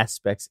these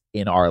aspects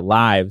in our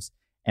lives.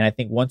 And I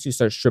think once you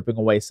start stripping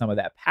away some of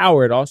that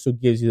power, it also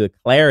gives you the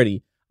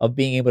clarity of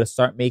being able to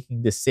start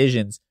making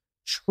decisions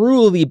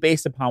truly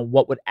based upon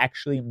what would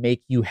actually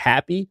make you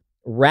happy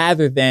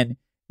rather than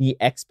the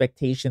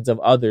expectations of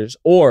others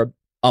or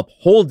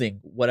upholding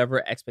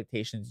whatever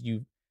expectations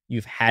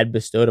you've had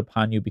bestowed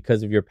upon you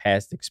because of your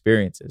past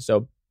experiences.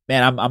 So,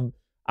 man,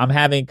 I'm I'm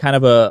having kind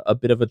of a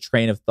bit of a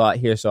train of thought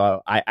here.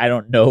 So I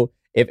don't know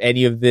if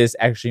any of this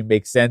actually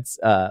makes sense,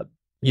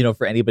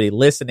 for anybody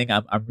listening.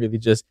 I'm really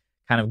just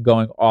kind of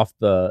going off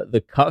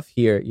the cuff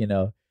here,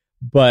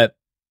 but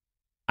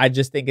I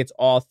just think it's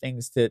all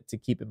things to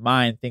keep in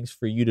mind, things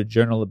for you to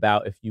journal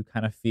about if you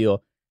kind of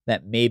feel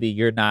that maybe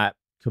you're not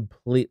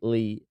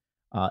completely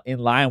in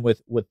line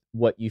with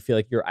what you feel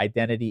like your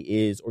identity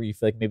is, or you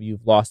feel like maybe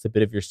you've lost a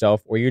bit of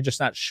yourself, or you're just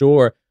not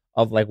sure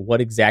of like what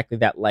exactly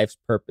that life's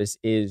purpose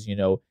is,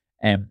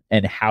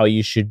 and how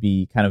you should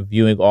be kind of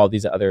viewing all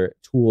these other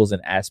tools and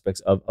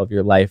aspects of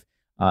your life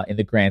in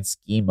the grand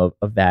scheme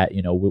of that,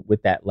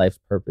 with that life's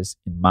purpose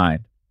in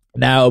mind.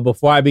 Now,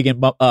 before I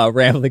begin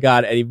rambling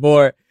on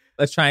anymore,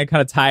 let's try and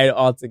kind of tie it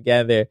all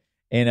together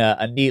in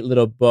a neat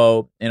little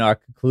bow in our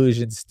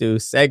conclusion stew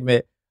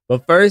segment.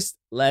 But first,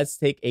 let's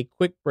take a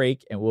quick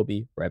break and we'll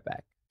be right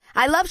back.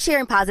 I love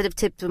sharing positive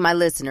tips with my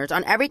listeners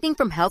on everything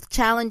from health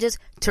challenges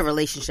to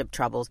relationship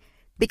troubles,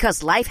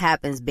 because life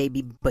happens,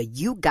 baby, but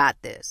you got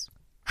this.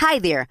 Hi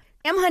there,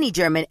 I'm Honey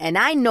German, and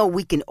I know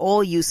we can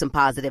all use some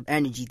positive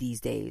energy these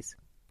days.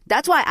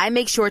 That's why I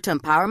make sure to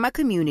empower my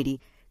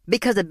community,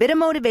 because a bit of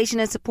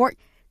motivation and support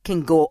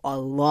can go a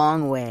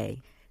long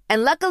way.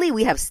 And luckily,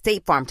 we have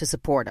State Farm to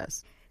support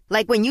us.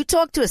 Like when you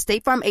talk to a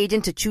State Farm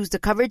agent to choose the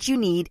coverage you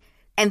need,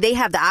 and they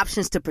have the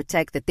options to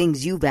protect the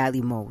things you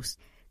value most.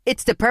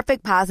 It's the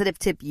perfect positive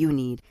tip you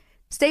need.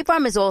 State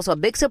Farm is also a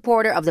big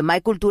supporter of the My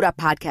Cultura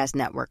podcast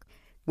network,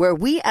 where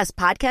we as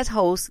podcast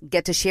hosts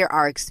get to share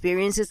our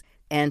experiences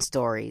and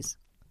stories.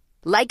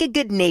 Like a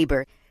good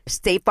neighbor,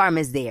 State Farm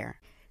is there.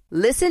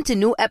 Listen to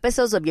new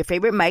episodes of your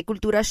favorite My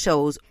Cultura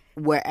shows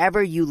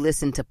wherever you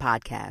listen to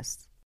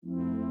podcasts.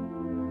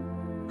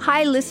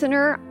 Hi,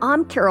 listener.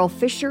 I'm Carol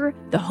Fisher,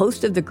 the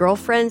host of The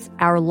Girlfriends,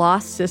 Our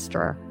Lost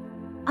Sister.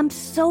 I'm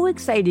so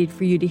excited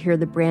for you to hear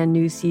the brand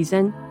new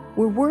season,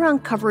 where we're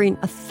uncovering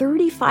a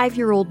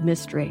 35-year-old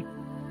mystery.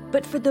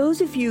 But for those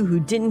of you who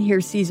didn't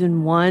hear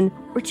season 1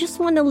 or just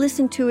want to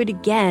listen to it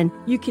again,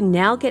 you can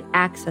now get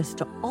access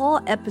to all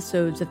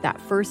episodes of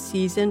that first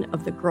season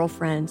of The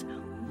Girlfriends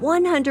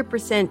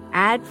 100%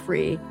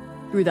 ad-free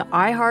through the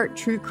iHeart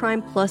True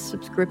Crime Plus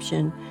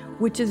subscription,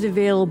 which is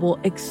available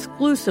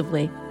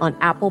exclusively on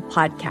Apple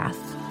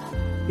Podcasts.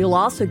 You'll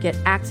also get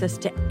access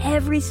to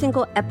every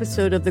single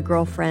episode of The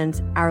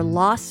Girlfriends, Our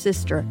Lost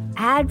Sister,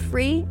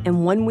 ad-free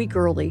and 1 week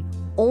early,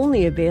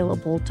 only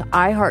available to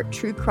iHeart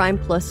True Crime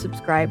Plus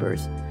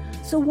subscribers.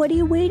 So what are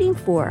you waiting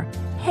for?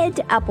 Head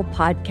to Apple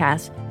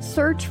Podcasts,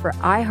 search for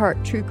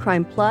iHeart True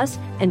Crime Plus,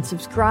 and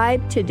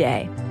subscribe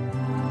today.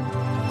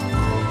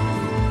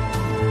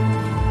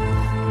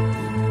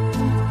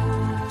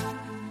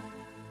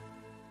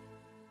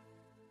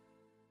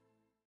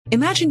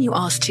 Imagine you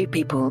ask two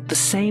people the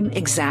same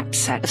exact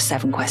set of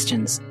 7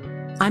 questions.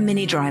 I'm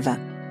Minnie Driver,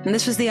 and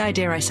this was the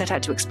idea I set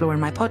out to explore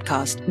in my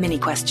podcast, Minnie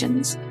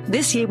Questions.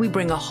 This year, we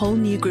bring a whole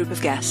new group of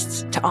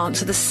guests to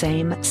answer the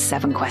same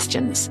 7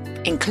 questions,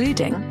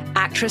 including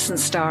actress and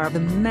star of the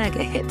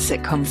mega hit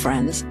sitcom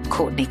Friends,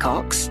 Courtney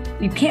Cox.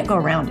 You can't go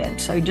around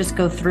it, so you just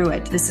go through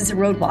it. This is a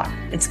roadblock.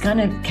 It's going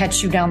to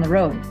catch you down the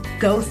road.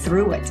 Go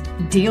through it.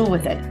 Deal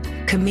with it.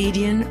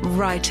 Comedian,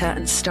 writer,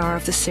 and star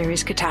of the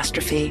series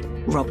Catastrophe,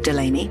 Rob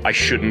Delaney. I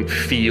shouldn't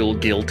feel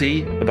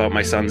guilty about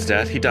my son's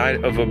death. He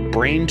died of a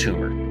brain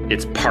tumor.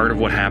 It's part of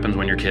what happens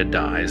when your kid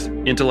dies.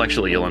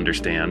 Intellectually, you'll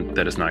understand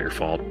that it's not your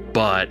fault,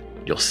 but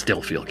you'll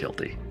still feel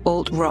guilty.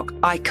 Alt-rock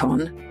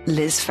icon,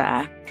 Liz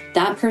Phair.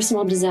 That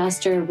personal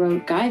disaster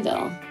wrote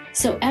Guyville.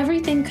 So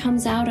everything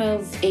comes out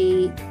of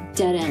a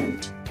dead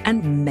end.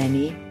 And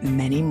many,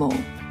 many more.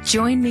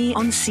 Join me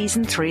on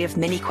Season 3 of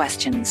Minnie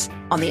Questions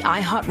on the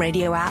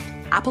iHeartRadio app,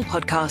 Apple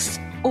Podcasts,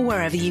 or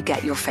wherever you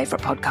get your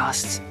favorite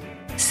podcasts.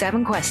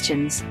 7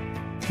 questions,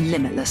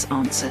 limitless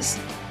answers.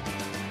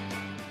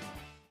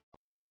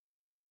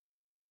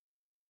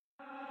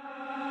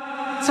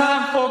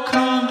 Time for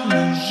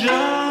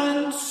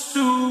conclusion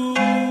soon.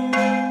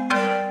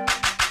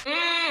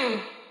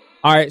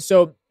 All right,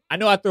 so I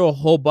know I threw a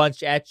whole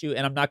bunch at you,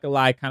 and I'm not gonna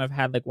lie, I kind of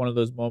had like one of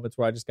those moments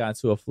where I just got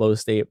into a flow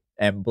state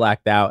and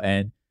blacked out,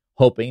 and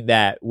hoping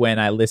that when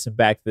I listen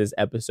back to this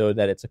episode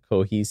that it's a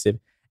cohesive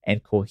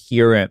and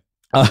coherent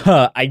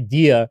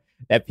idea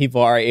that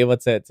people are able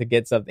to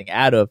get something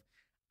out of.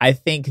 I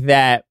think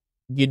that,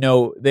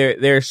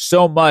 there's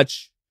so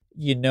much,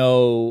 in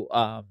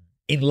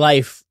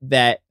life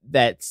that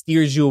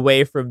steers you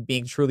away from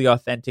being truly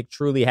authentic,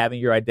 truly having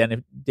your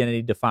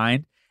identity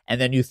defined. And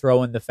then you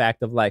throw in the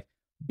fact of like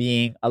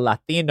being a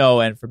Latino,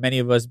 and for many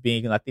of us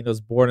being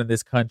Latinos born in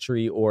this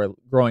country or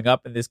growing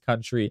up in this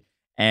country,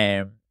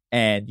 and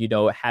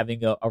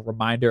having a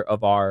reminder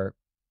of our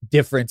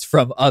difference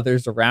from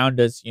others around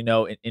us,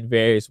 in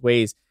various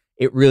ways.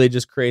 It really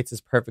just creates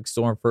this perfect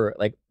storm for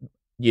like,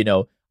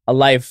 a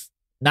life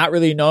not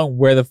really knowing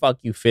where the fuck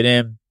you fit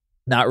in,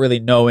 not really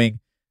knowing,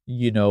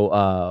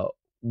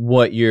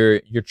 what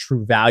your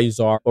true values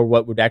are or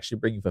what would actually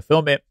bring you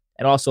fulfillment.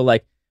 And also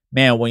like,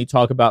 man, when you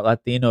talk about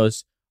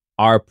Latinos,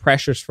 our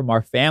pressures from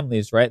our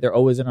families, right? They're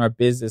always in our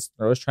business.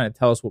 They're always trying to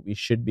tell us what we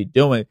should be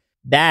doing.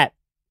 That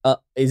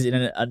is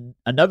in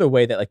another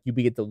way that like you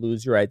begin to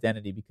lose your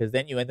identity, because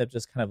then you end up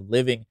just kind of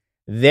living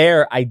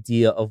their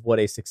idea of what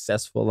a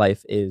successful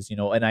life is,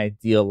 an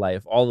ideal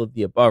life, all of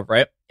the above,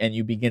 right? And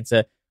you begin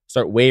to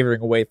start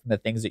wavering away from the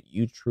things that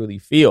you truly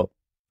feel.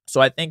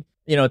 So I think,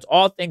 it's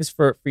all things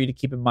for you to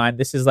keep in mind.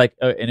 This is like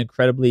an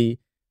incredibly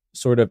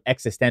sort of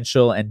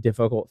existential and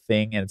difficult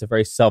thing. And it's a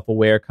very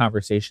self-aware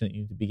conversation that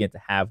you need to begin to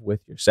have with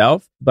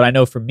yourself. But I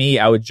know for me,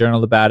 I would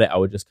journal about it. I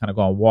would just kind of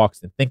go on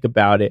walks and think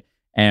about it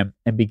and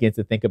begin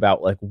to think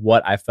about like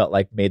what I felt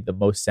like made the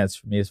most sense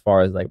for me as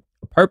far as like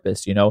a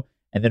purpose, and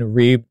then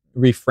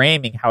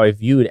reframing how I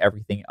viewed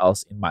everything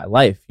else in my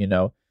life.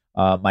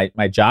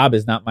 My job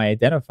is not my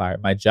identifier.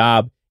 My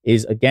job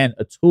is, again,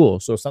 a tool.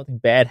 So if something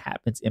bad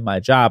happens in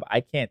my job,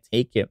 I can't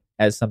take it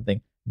as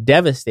something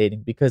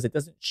devastating because it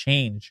doesn't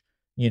change,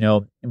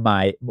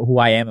 who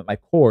I am at my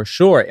core.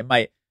 Sure, it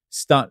might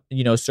stunt,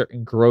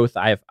 certain growth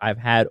I've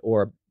had,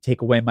 or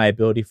take away my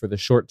ability for the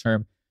short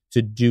term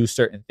to do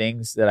certain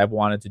things that I've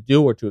wanted to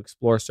do, or to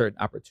explore certain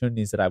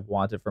opportunities that I've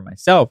wanted for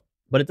myself.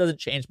 But it doesn't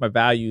change my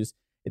values.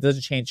 It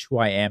doesn't change who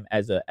I am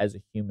as a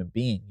human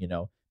being.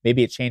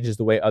 Maybe it changes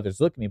the way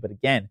others look at me, but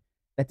again,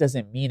 that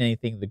doesn't mean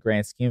anything in the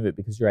grand scheme of it,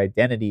 because your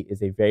identity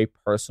is a very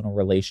personal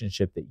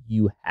relationship that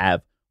you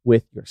have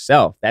with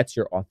yourself. That's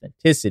your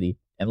authenticity.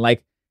 And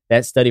like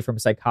that study from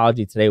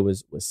Psychology Today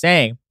was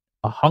saying,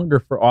 a hunger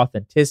for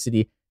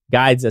authenticity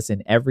guides us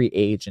in every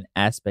age and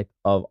aspect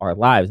of our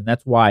lives. And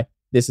that's why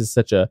this is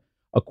such a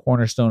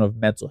cornerstone of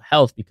mental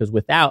health, because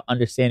without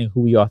understanding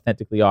who we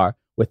authentically are,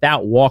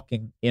 without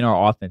walking in our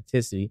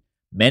authenticity,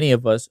 many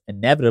of us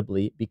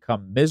inevitably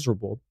become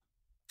miserable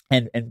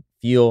and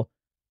feel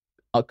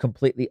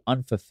completely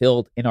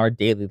unfulfilled in our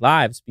daily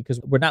lives, because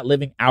we're not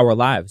living our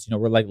lives.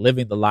 We're like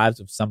living the lives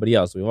of somebody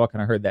else. We've all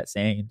kind of heard that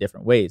saying in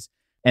different ways.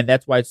 And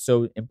that's why it's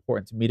so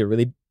important to me to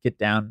really get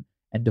down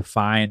and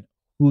define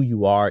who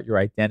you are, your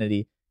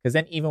identity, because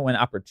then even when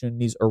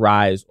opportunities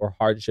arise or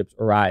hardships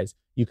arise,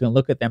 you can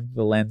look at them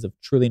through the lens of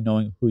truly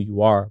knowing who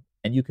you are,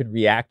 and you can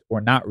react or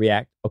not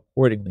react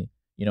accordingly,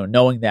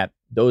 knowing that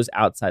those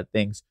outside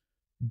things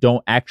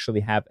don't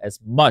actually have as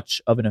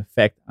much of an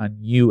effect on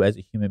you as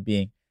a human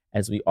being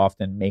as we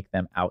often make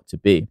them out to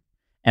be.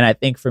 And I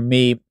think for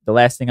me, the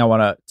last thing I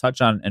want to touch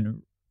on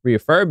and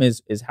reaffirm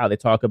is how they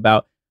talk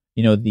about,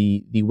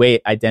 the way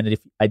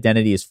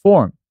identity is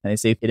formed. And they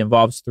say it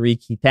involves 3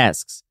 key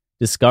tasks: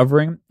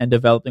 discovering and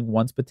developing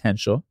one's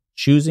potential,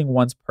 choosing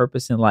one's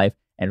purpose in life,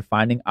 and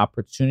finding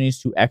opportunities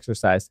to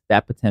exercise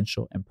that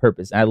potential and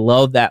purpose. And I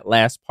love that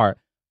last part,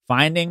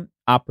 finding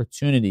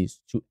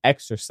opportunities to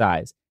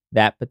exercise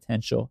that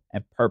potential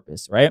and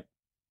purpose, right?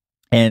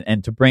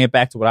 And to bring it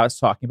back to what I was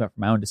talking about for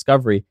my own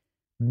discovery,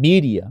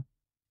 media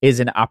is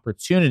an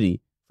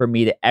opportunity for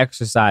me to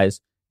exercise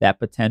that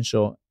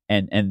potential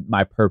and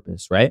my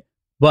purpose, right?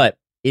 But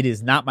it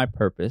is not my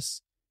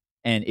purpose,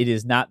 and it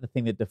is not the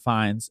thing that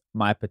defines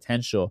my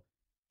potential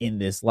in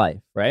this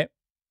life, right?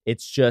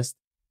 It's just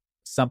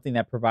something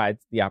that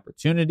provides the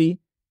opportunity.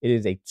 It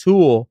is a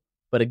tool,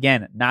 but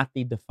again, not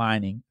the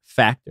defining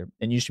factor.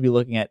 And you should be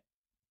looking at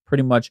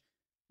pretty much,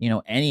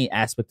 any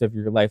aspect of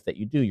your life that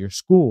you do, your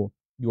school,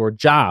 your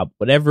job,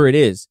 whatever it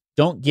is.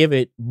 Don't give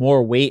it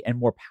more weight and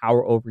more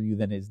power over you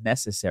than is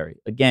necessary.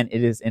 Again,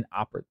 it is an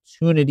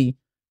opportunity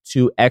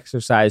to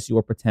exercise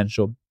your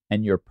potential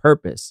and your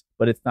purpose,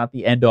 but it's not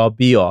the end all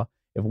be all.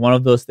 If one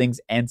of those things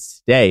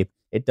ends today,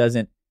 it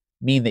doesn't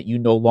mean that you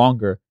no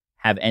longer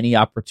have any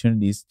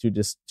opportunities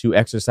to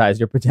exercise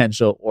your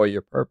potential or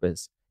your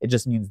purpose. It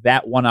just means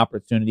that one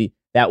opportunity,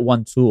 that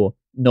one tool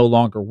no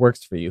longer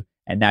works for you.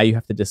 And now you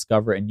have to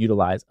discover and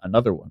utilize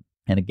another one.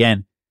 And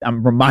again,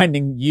 I'm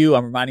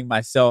reminding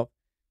myself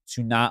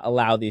to not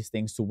allow these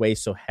things to weigh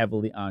so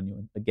heavily on you.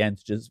 And again,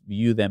 to just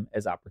view them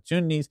as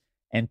opportunities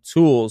and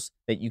tools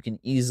that you can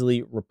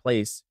easily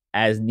replace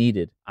as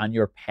needed on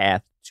your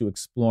path to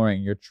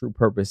exploring your true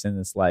purpose in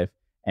this life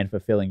and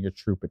fulfilling your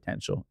true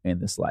potential in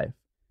this life.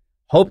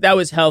 Hope that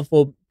was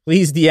helpful.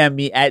 Please DM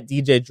me at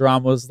DJ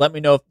Dramos. Let me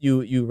know if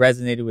you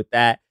resonated with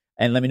that,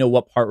 and let me know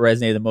what part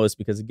resonated the most,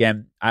 because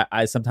again,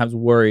 I sometimes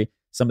worry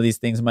some of these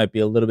things might be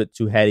a little bit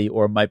too heady,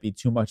 or might be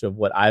too much of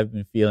what I've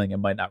been feeling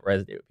and might not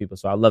resonate with people.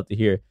 So I'd love to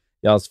hear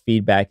y'all's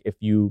feedback. If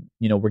you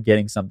were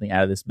getting something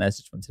out of this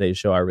message from today's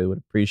show, I really would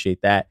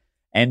appreciate that.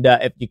 And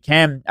if you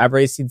can, I've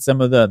already seen some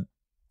of the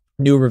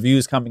new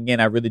reviews coming in.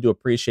 I really do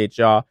appreciate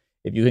y'all.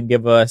 If you can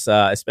give us,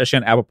 especially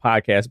on Apple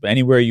Podcasts, but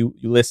anywhere you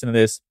listen to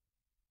this,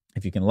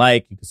 if you can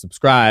you can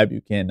subscribe,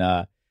 you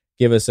can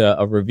give us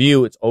a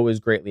review. It's always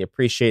greatly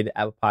appreciated.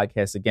 Apple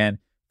Podcasts, again,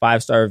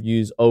 5-star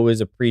reviews,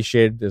 always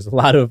appreciated. There's a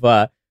lot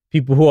of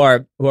people who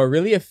are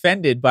really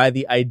offended by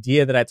the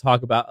idea that I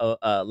talk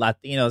about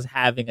Latinos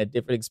having a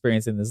different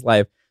experience in this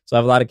life. So I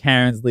have a lot of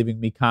Karens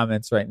leaving me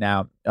comments right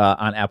now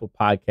on Apple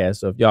Podcasts.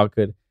 So if y'all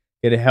could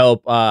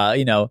help,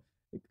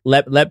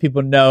 let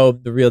people know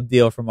the real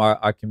deal from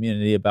our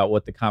community about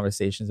what the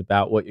conversation is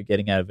about, what you're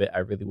getting out of it, I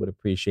really would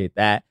appreciate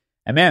that.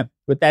 And man,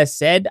 with that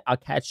said, I'll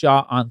catch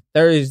y'all on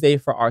Thursday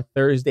for our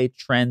Thursday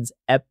Trends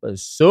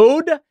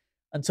episode.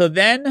 Until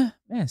then,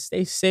 man,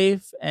 stay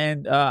safe.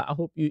 And I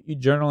hope you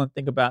journal and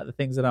think about the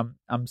things that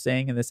I'm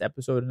saying in this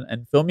episode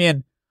and fill me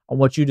in on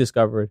what you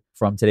discovered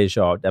from today's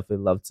show. I'd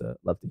definitely love to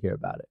hear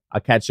about it. I'll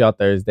catch y'all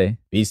Thursday.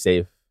 Be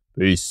safe.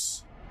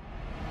 Peace.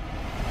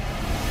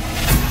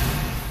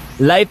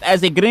 Life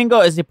as a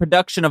Gringo is a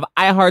production of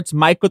iHeart's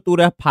My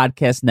Cultura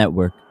podcast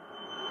network.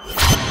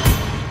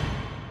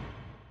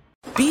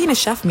 Being a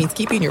chef means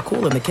keeping your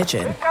cool in the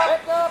kitchen.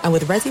 And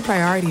with Resi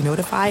Priority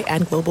Notify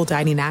and Global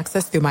Dining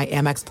Access through my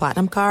Amex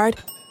Platinum card,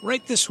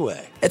 right this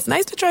way. It's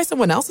nice to try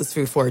someone else's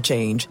food for a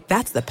change.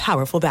 That's the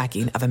powerful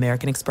backing of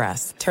American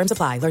Express. Terms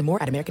apply. Learn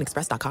more at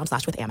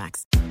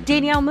americanexpress.com/withAmex.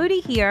 Danielle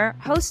Moody here,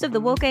 host of the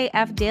Woke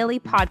AF Daily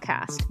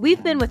podcast.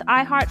 We've been with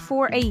iHeart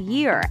for a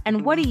year,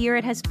 and what a year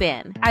it has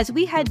been. As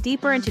we head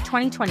deeper into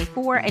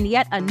 2024 and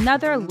yet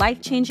another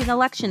life-changing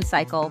election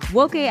cycle,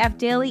 Woke AF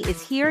Daily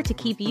is here to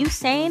keep you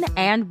sane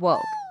and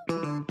woke.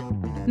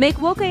 Make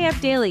Woke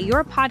AF Daily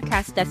your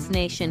podcast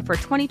destination for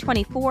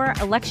 2024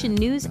 election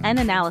news and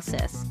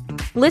analysis.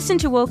 Listen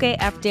to Woke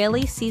AF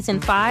Daily Season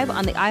 5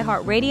 on the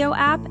iHeartRadio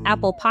app,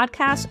 Apple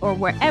Podcasts, or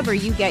wherever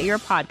you get your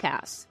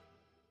podcasts.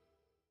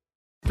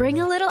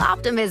 Bring a little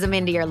optimism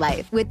into your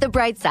life with The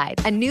Bright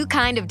Side, a new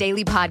kind of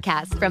daily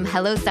podcast from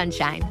Hello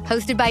Sunshine,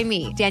 hosted by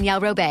me,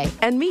 Danielle Robay.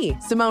 And me,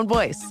 Simone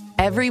Boyce.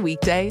 Every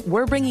weekday,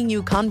 we're bringing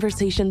you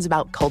conversations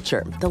about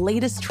culture, the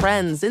latest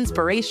trends,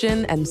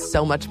 inspiration, and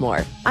so much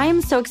more. I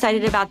am so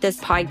excited about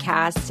this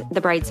podcast, The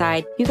Bright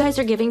Side. You guys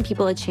are giving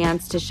people a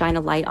chance to shine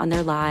a light on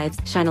their lives,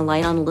 shine a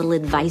light on a little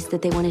advice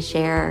that they want to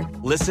share.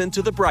 Listen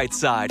to The Bright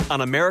Side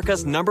on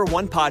America's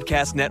 #1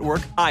 podcast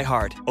network,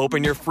 iHeart.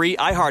 Open your free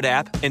iHeart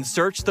app and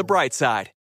search The Bright Side.